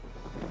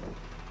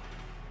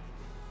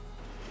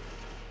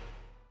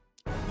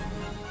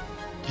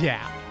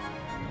 Yeah.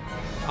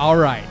 All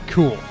right.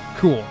 Cool.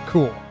 Cool.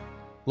 Cool.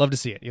 Love to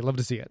see it. You love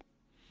to see it.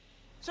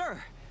 Sir,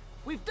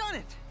 we've done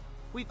it.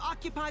 We've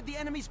occupied the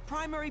enemy's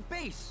primary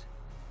base.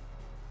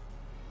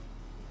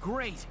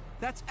 Great.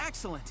 That's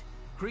excellent.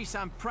 Kreese,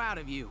 I'm proud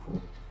of you.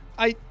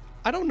 I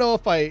don't know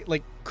if I...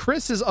 Like,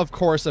 Chris is, of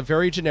course, a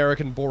very generic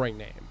and boring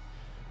name.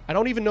 I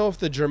don't even know if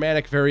the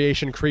Germanic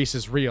variation Kreese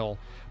is real,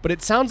 but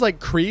it sounds like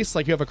crease,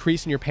 like you have a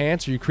crease in your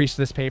pants or you crease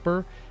this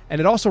paper, and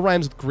it also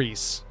rhymes with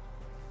grease.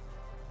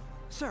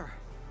 Sir,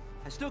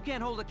 I still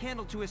can't hold a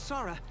candle to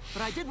Isara,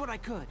 but I did what I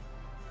could.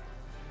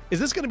 Is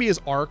this going to be his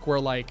arc where,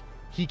 like,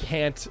 he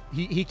can't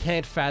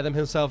fathom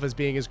himself as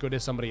being as good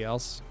as somebody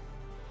else?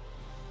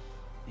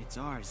 It's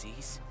ours,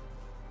 Ys.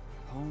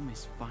 Home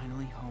is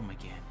finally home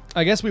again.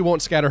 I guess we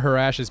won't scatter her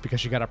ashes because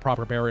she got a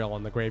proper burial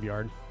in the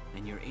graveyard.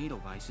 And your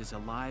Edelweiss is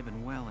alive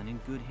and well and in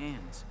good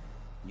hands.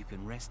 You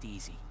can rest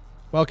easy.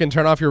 Welkin,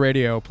 turn off your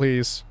radio,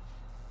 please.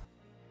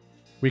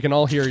 We can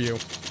all hear you.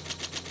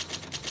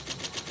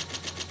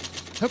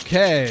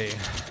 Okay.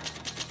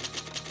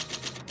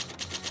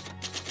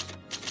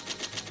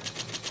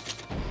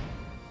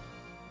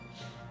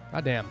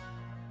 Goddamn.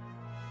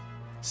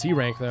 C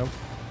rank, though.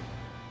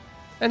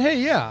 And hey,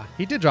 yeah,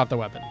 he did drop the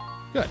weapon.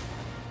 Good.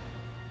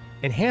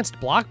 Enhanced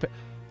block...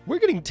 We're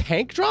getting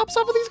tank drops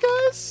off of these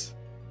guys?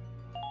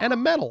 And a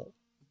medal.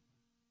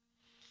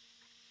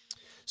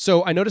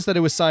 So I noticed that it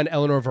was signed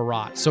Eleanor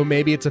Virat. So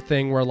maybe it's a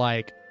thing where,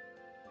 like,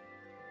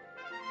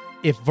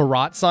 if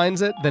Virat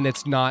signs it, then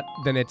it's not...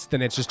 Then it's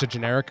just a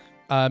generic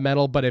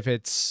medal. But if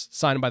it's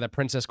signed by the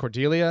Princess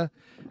Cordelia,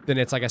 then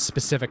it's like a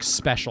specific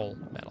special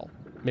medal.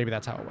 Maybe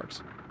that's how it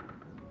works.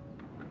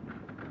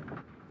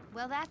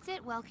 Well, that's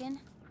it, Welkin.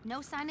 No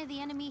sign of the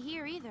enemy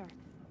here either.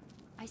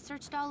 I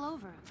searched all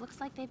over. Looks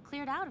like they've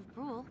cleared out of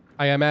Brule.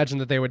 I imagine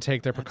that they would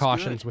take their That's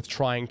precautions good. with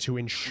trying to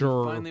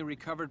ensure Finally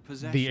recovered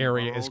possession the of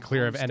area our is old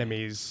clear of homestead.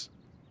 enemies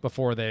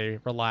before they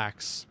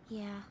relax.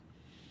 Yeah.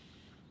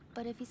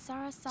 But if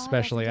Isara saw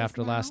Especially it as it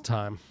after is last now,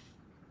 time.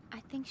 I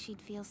think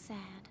she'd feel sad.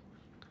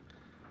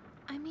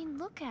 I mean,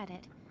 look at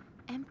it.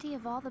 Empty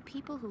of all the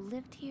people who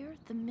lived here,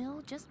 the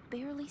mill just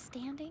barely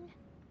standing.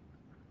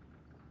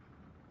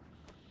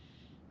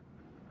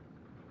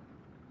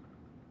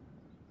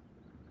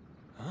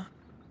 Huh?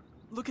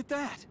 Look at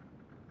that!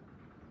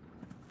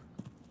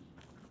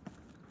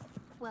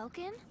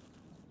 Welkin?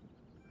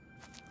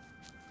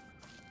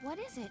 What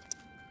is it?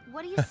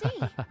 What do you see?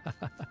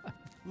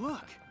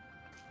 Look!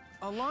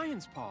 A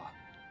lion's paw!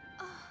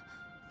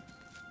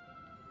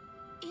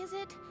 Is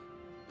it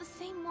the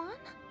same one?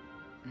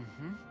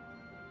 Mm-hmm.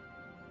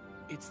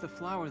 It's the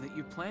flower that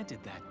you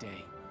planted that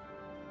day.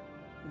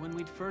 When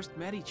we'd first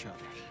met each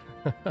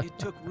other. It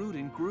took root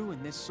and grew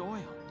in this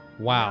soil.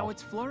 Wow. Now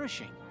it's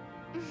flourishing.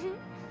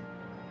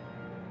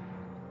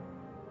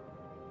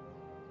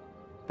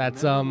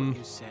 That's, Remember what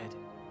you said?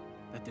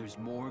 That there's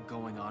more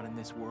going on in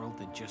this world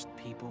than just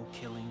people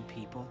killing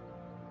people?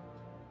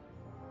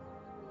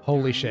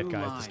 Holy There are shit, new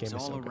guys. This game is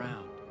lives so all good.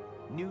 around.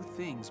 New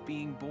things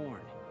being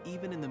born,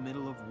 even in the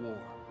middle of war.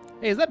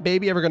 Hey, is that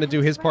baby ever going to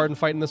do his part in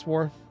fighting this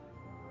war?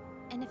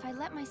 And if I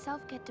let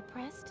myself get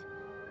depressed,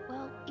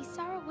 well,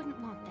 Isara wouldn't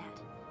want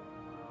that.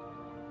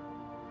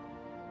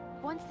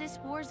 Once this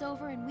war's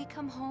over and we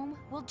come home,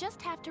 we'll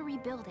just have to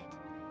rebuild it.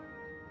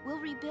 We'll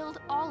rebuild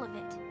all of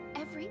it,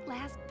 every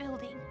last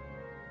building.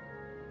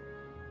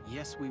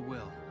 Yes, we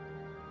will.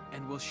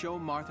 And we'll show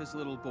Martha's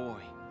little boy.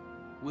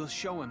 We'll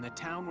show him the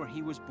town where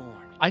he was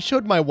born. I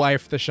showed my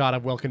wife the shot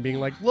of Wilkin being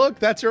like, look,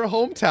 that's your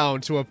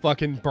hometown, to a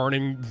fucking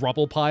burning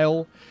rubble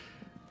pile.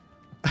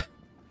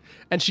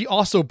 And she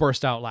also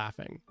burst out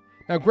laughing.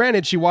 Now,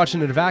 granted, she watched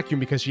it in a vacuum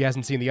because she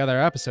hasn't seen the other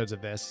episodes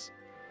of this.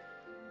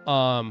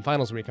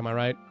 Finals week, am I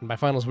right? And by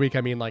finals week,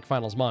 I mean, like,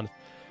 finals month.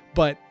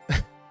 But,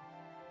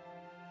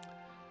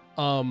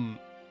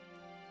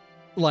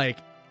 like,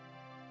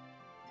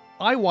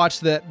 I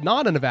watched that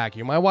not in a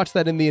vacuum. I watched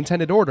that in the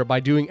intended order by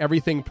doing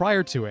everything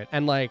prior to it.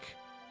 And, like,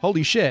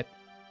 holy shit,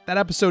 that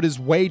episode is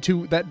way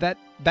too... That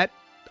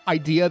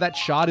idea, that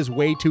shot is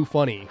way too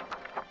funny.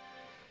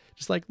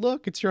 Just like,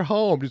 look, it's your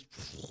home. Just...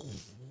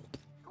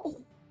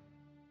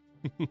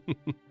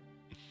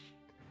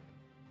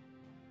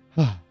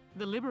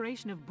 The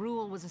liberation of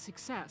Brule was a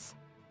success.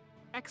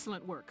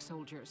 Excellent work,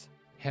 soldiers.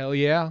 Hell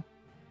yeah.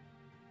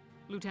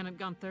 Lieutenant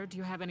Gunther, do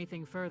you have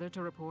anything further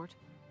to report?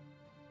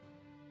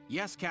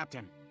 Yes,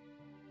 Captain.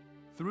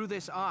 Through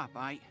this op,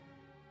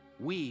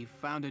 we've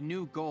found a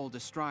new goal to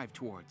strive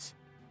towards.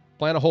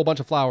 Plant a whole bunch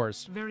of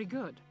flowers. Very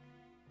good.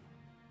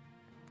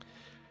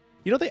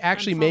 You know, they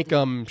actually make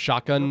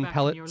shotgun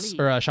pellets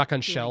or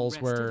shotgun Feeling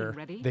shells rested where and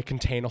ready? they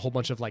contain a whole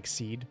bunch of like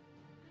seed.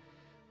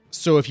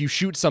 So if you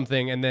shoot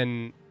something and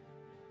then,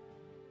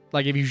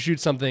 like, if you shoot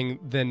something,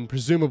 then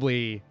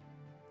presumably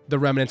the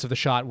remnants of the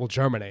shot will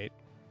germinate.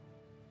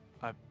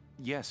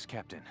 Yes,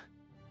 Captain.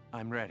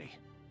 I'm ready.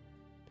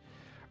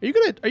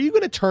 Are you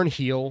gonna turn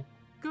heel?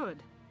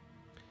 Good.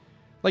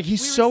 Like,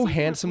 he's We so received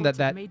handsome reports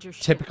that of major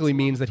shifts typically along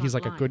means the that he's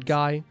like front a good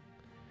lines. guy.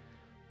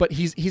 But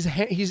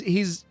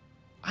he's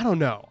I don't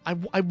know.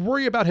 I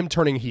worry about him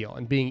turning heel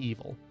and being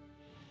evil.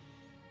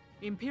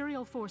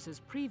 Imperial forces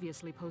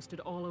previously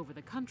posted all over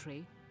the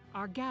country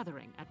are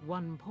gathering at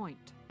one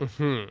point.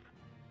 Mm-hmm.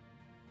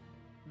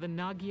 The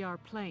Magyar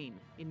Plain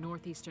in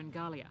northeastern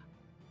Gallia.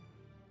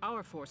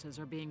 Our forces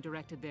are being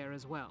directed there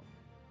as well.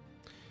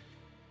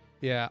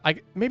 Yeah,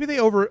 maybe they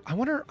I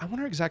wonder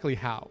exactly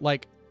how.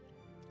 Like,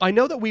 I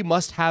know that we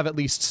must have at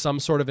least some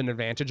sort of an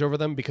advantage over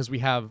them because we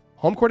have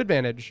home court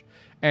advantage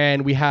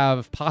and we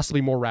have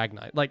possibly more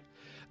Ragnite. Like,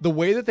 the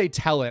way that they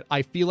tell it,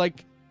 I feel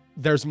like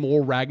there's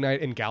more Ragnite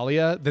in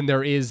Gallia than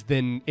there is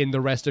in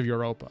the rest of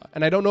Europa.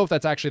 And I don't know if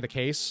that's actually the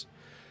case,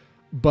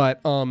 but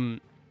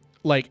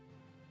like,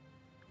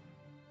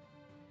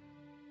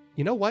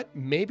 you know what?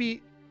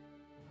 Maybe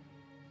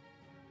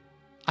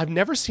I've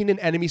never seen an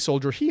enemy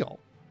soldier heal.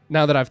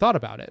 Now that I've thought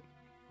about it,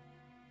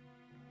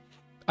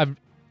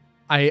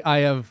 I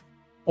have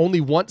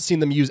only once seen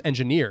them use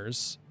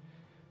engineers,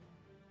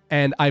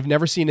 and I've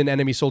never seen an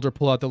enemy soldier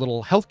pull out the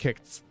little health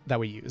kits that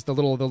we use, the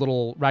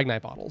little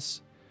Ragnite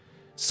bottles.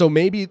 So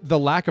maybe the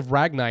lack of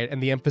Ragnite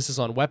and the emphasis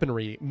on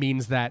weaponry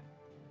means that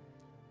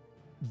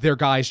their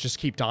guys just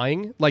keep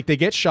dying. Like, they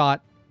get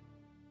shot,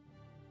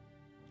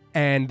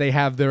 and they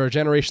have the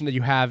regeneration that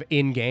you have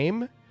in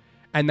game,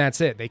 and that's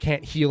it. They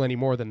can't heal any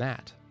more than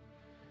that.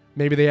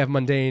 Maybe they have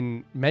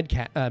mundane med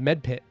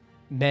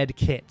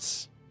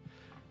kits.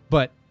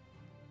 But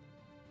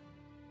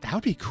that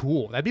would be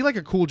cool. That'd be like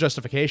a cool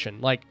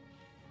justification. Like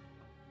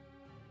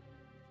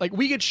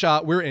we get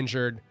shot, we're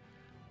injured,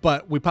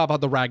 but we pop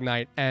out the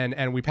Ragnite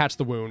and we patch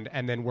the wound,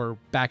 and then we're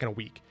back in a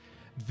week.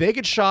 They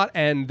get shot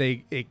and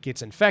it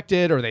gets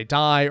infected, or they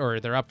die, or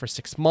they're up for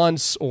 6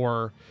 months,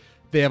 or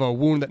they have a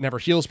wound that never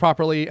heals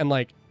properly, and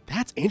like,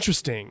 that's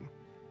interesting.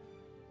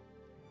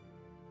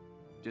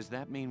 Does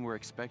that mean we're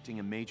expecting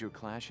a major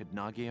clash at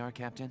Nagyar,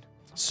 Captain?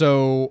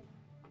 So,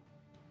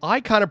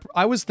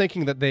 I was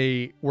thinking that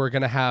they were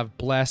going to have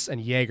Bless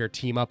and Jaeger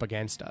team up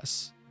against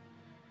us.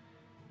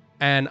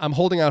 And I'm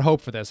holding out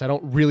hope for this. I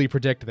don't really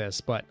predict this,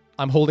 but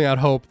I'm holding out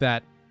hope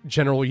that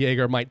General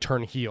Jaeger might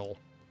turn heel.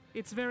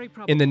 It's very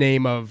probable. In the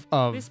name of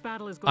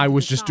I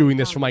was just doing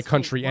this for my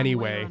country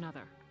anyway.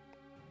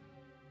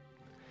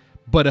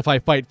 But if I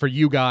fight for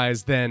you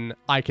guys, then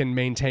I can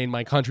maintain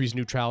my country's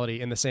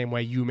neutrality in the same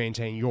way you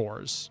maintain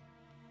yours.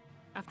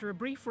 After a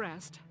brief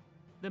rest,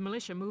 the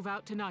militia move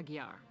out to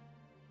Nagyar.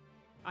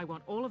 I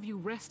want all of you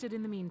rested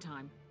in the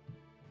meantime.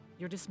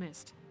 You're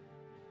dismissed.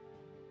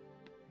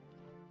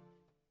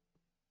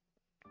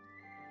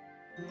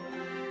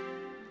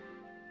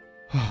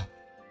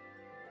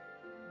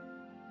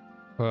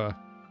 All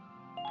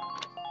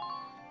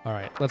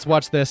right, let's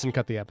watch this and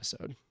cut the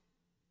episode.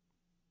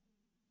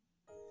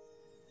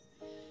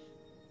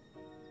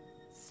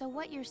 So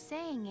what you're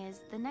saying is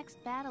the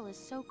next battle is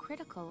so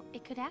critical,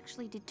 it could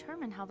actually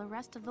determine how the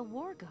rest of the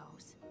war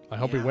goes. I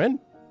hope we win.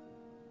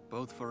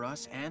 Both for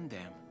us and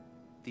them.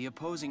 The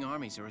opposing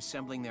armies are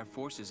assembling their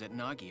forces at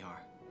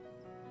Nagyar.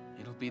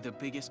 It'll be the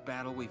biggest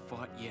battle we've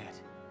fought yet.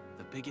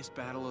 The biggest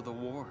battle of the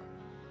war.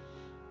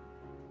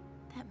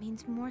 That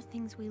means more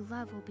things we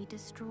love will be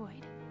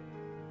destroyed.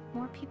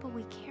 More people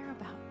we care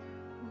about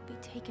will be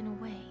taken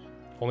away.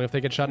 Only if they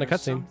get shot in a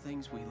cutscene. Some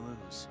things we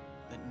lose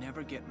that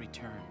never get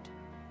returned.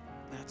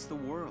 That's the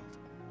world.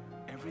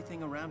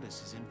 Everything around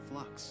us is in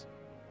flux.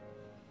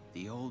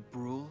 The old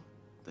Brule,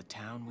 the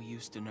town we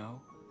used to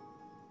know,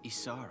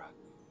 Isara.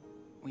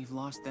 We've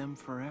lost them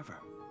forever.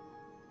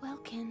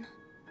 Welkin.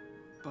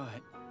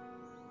 But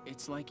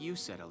it's like you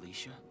said,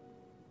 Alicia.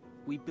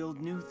 We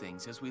build new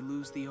things as we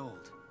lose the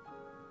old.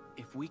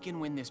 If we can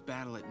win this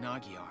battle at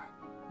Nagyar,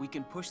 we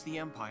can push the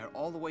Empire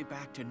all the way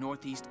back to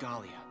Northeast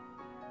Gallia.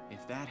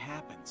 If that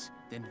happens,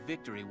 then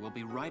victory will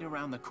be right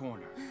around the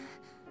corner.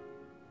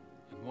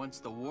 And once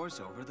the war's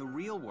over, the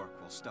real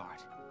work will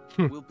start.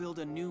 We'll build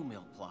a new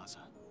mill plaza.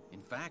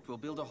 In fact, we'll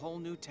build a whole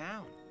new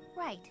town.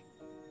 Right.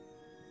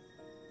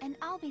 And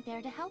I'll be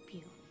there to help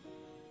you.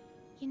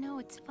 You know,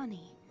 it's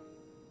funny.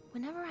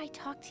 Whenever I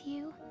talk to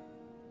you,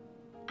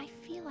 I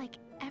feel like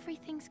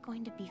everything's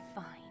going to be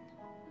fine.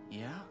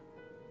 Yeah?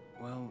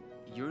 Well,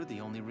 you're the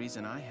only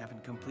reason I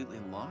haven't completely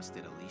lost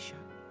it, Alicia.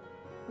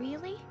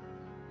 Really?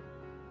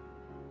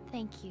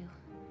 Thank you,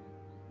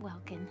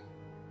 Welkin.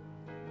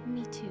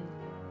 Me too.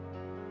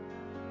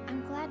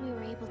 I'm glad we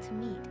were able to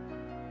meet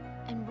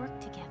and work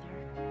together.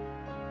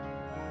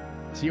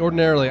 See,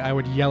 ordinarily I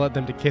would yell at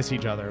them to kiss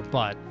each other,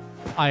 but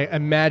I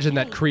imagine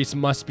that Kreese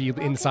must be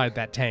inside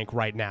that tank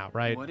right now,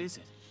 right? What is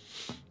it?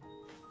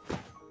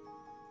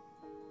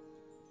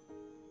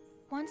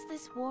 Once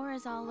this war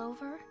is all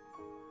over,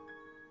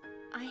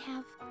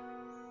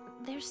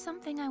 there's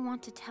something I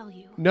want to tell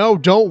you. No,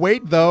 don't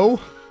wait, though.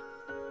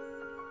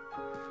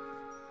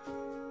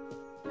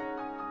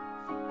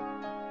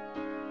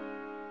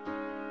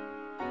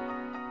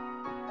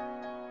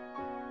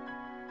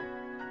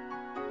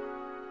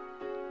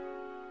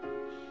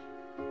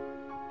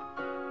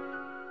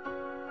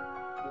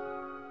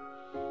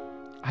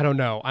 I don't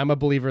know. I'm a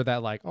believer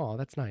that, like, oh,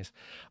 that's nice.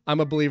 I'm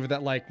a believer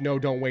that, like, no,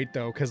 don't wait,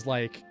 though, because,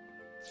 like,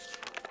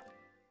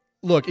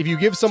 look, if you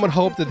give someone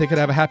hope that they could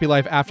have a happy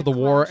life after the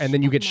war and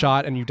then you get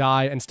shot and you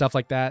die and stuff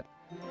like that,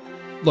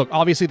 look,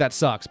 obviously that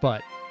sucks,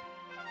 but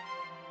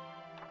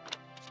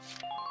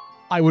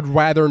I would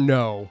rather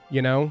know,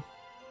 you know?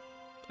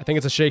 I think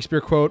it's a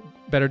Shakespeare quote.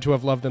 Better to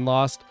have loved than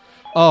lost.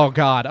 Oh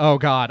god, oh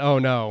god, oh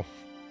no.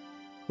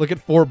 Look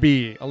at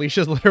 4B.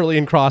 Alicia's literally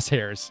in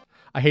crosshairs.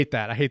 I hate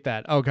that, I hate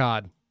that. Oh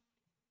god.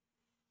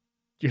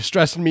 You're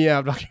stressing me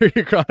out,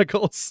 Valkyria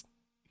Chronicles.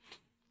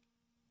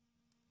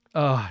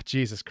 Oh,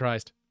 Jesus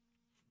Christ.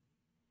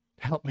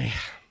 Help me.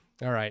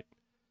 All right.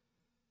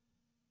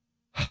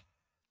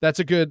 That's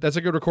a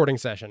good recording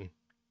session.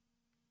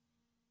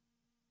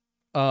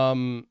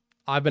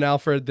 I've been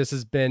Alfred. This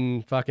has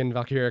been fucking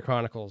Valkyria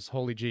Chronicles.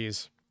 Holy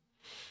jeez.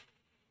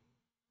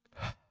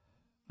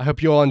 I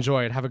hope you all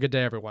enjoyed. Have a good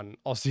day, everyone.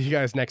 I'll see you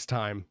guys next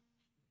time.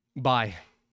 Bye.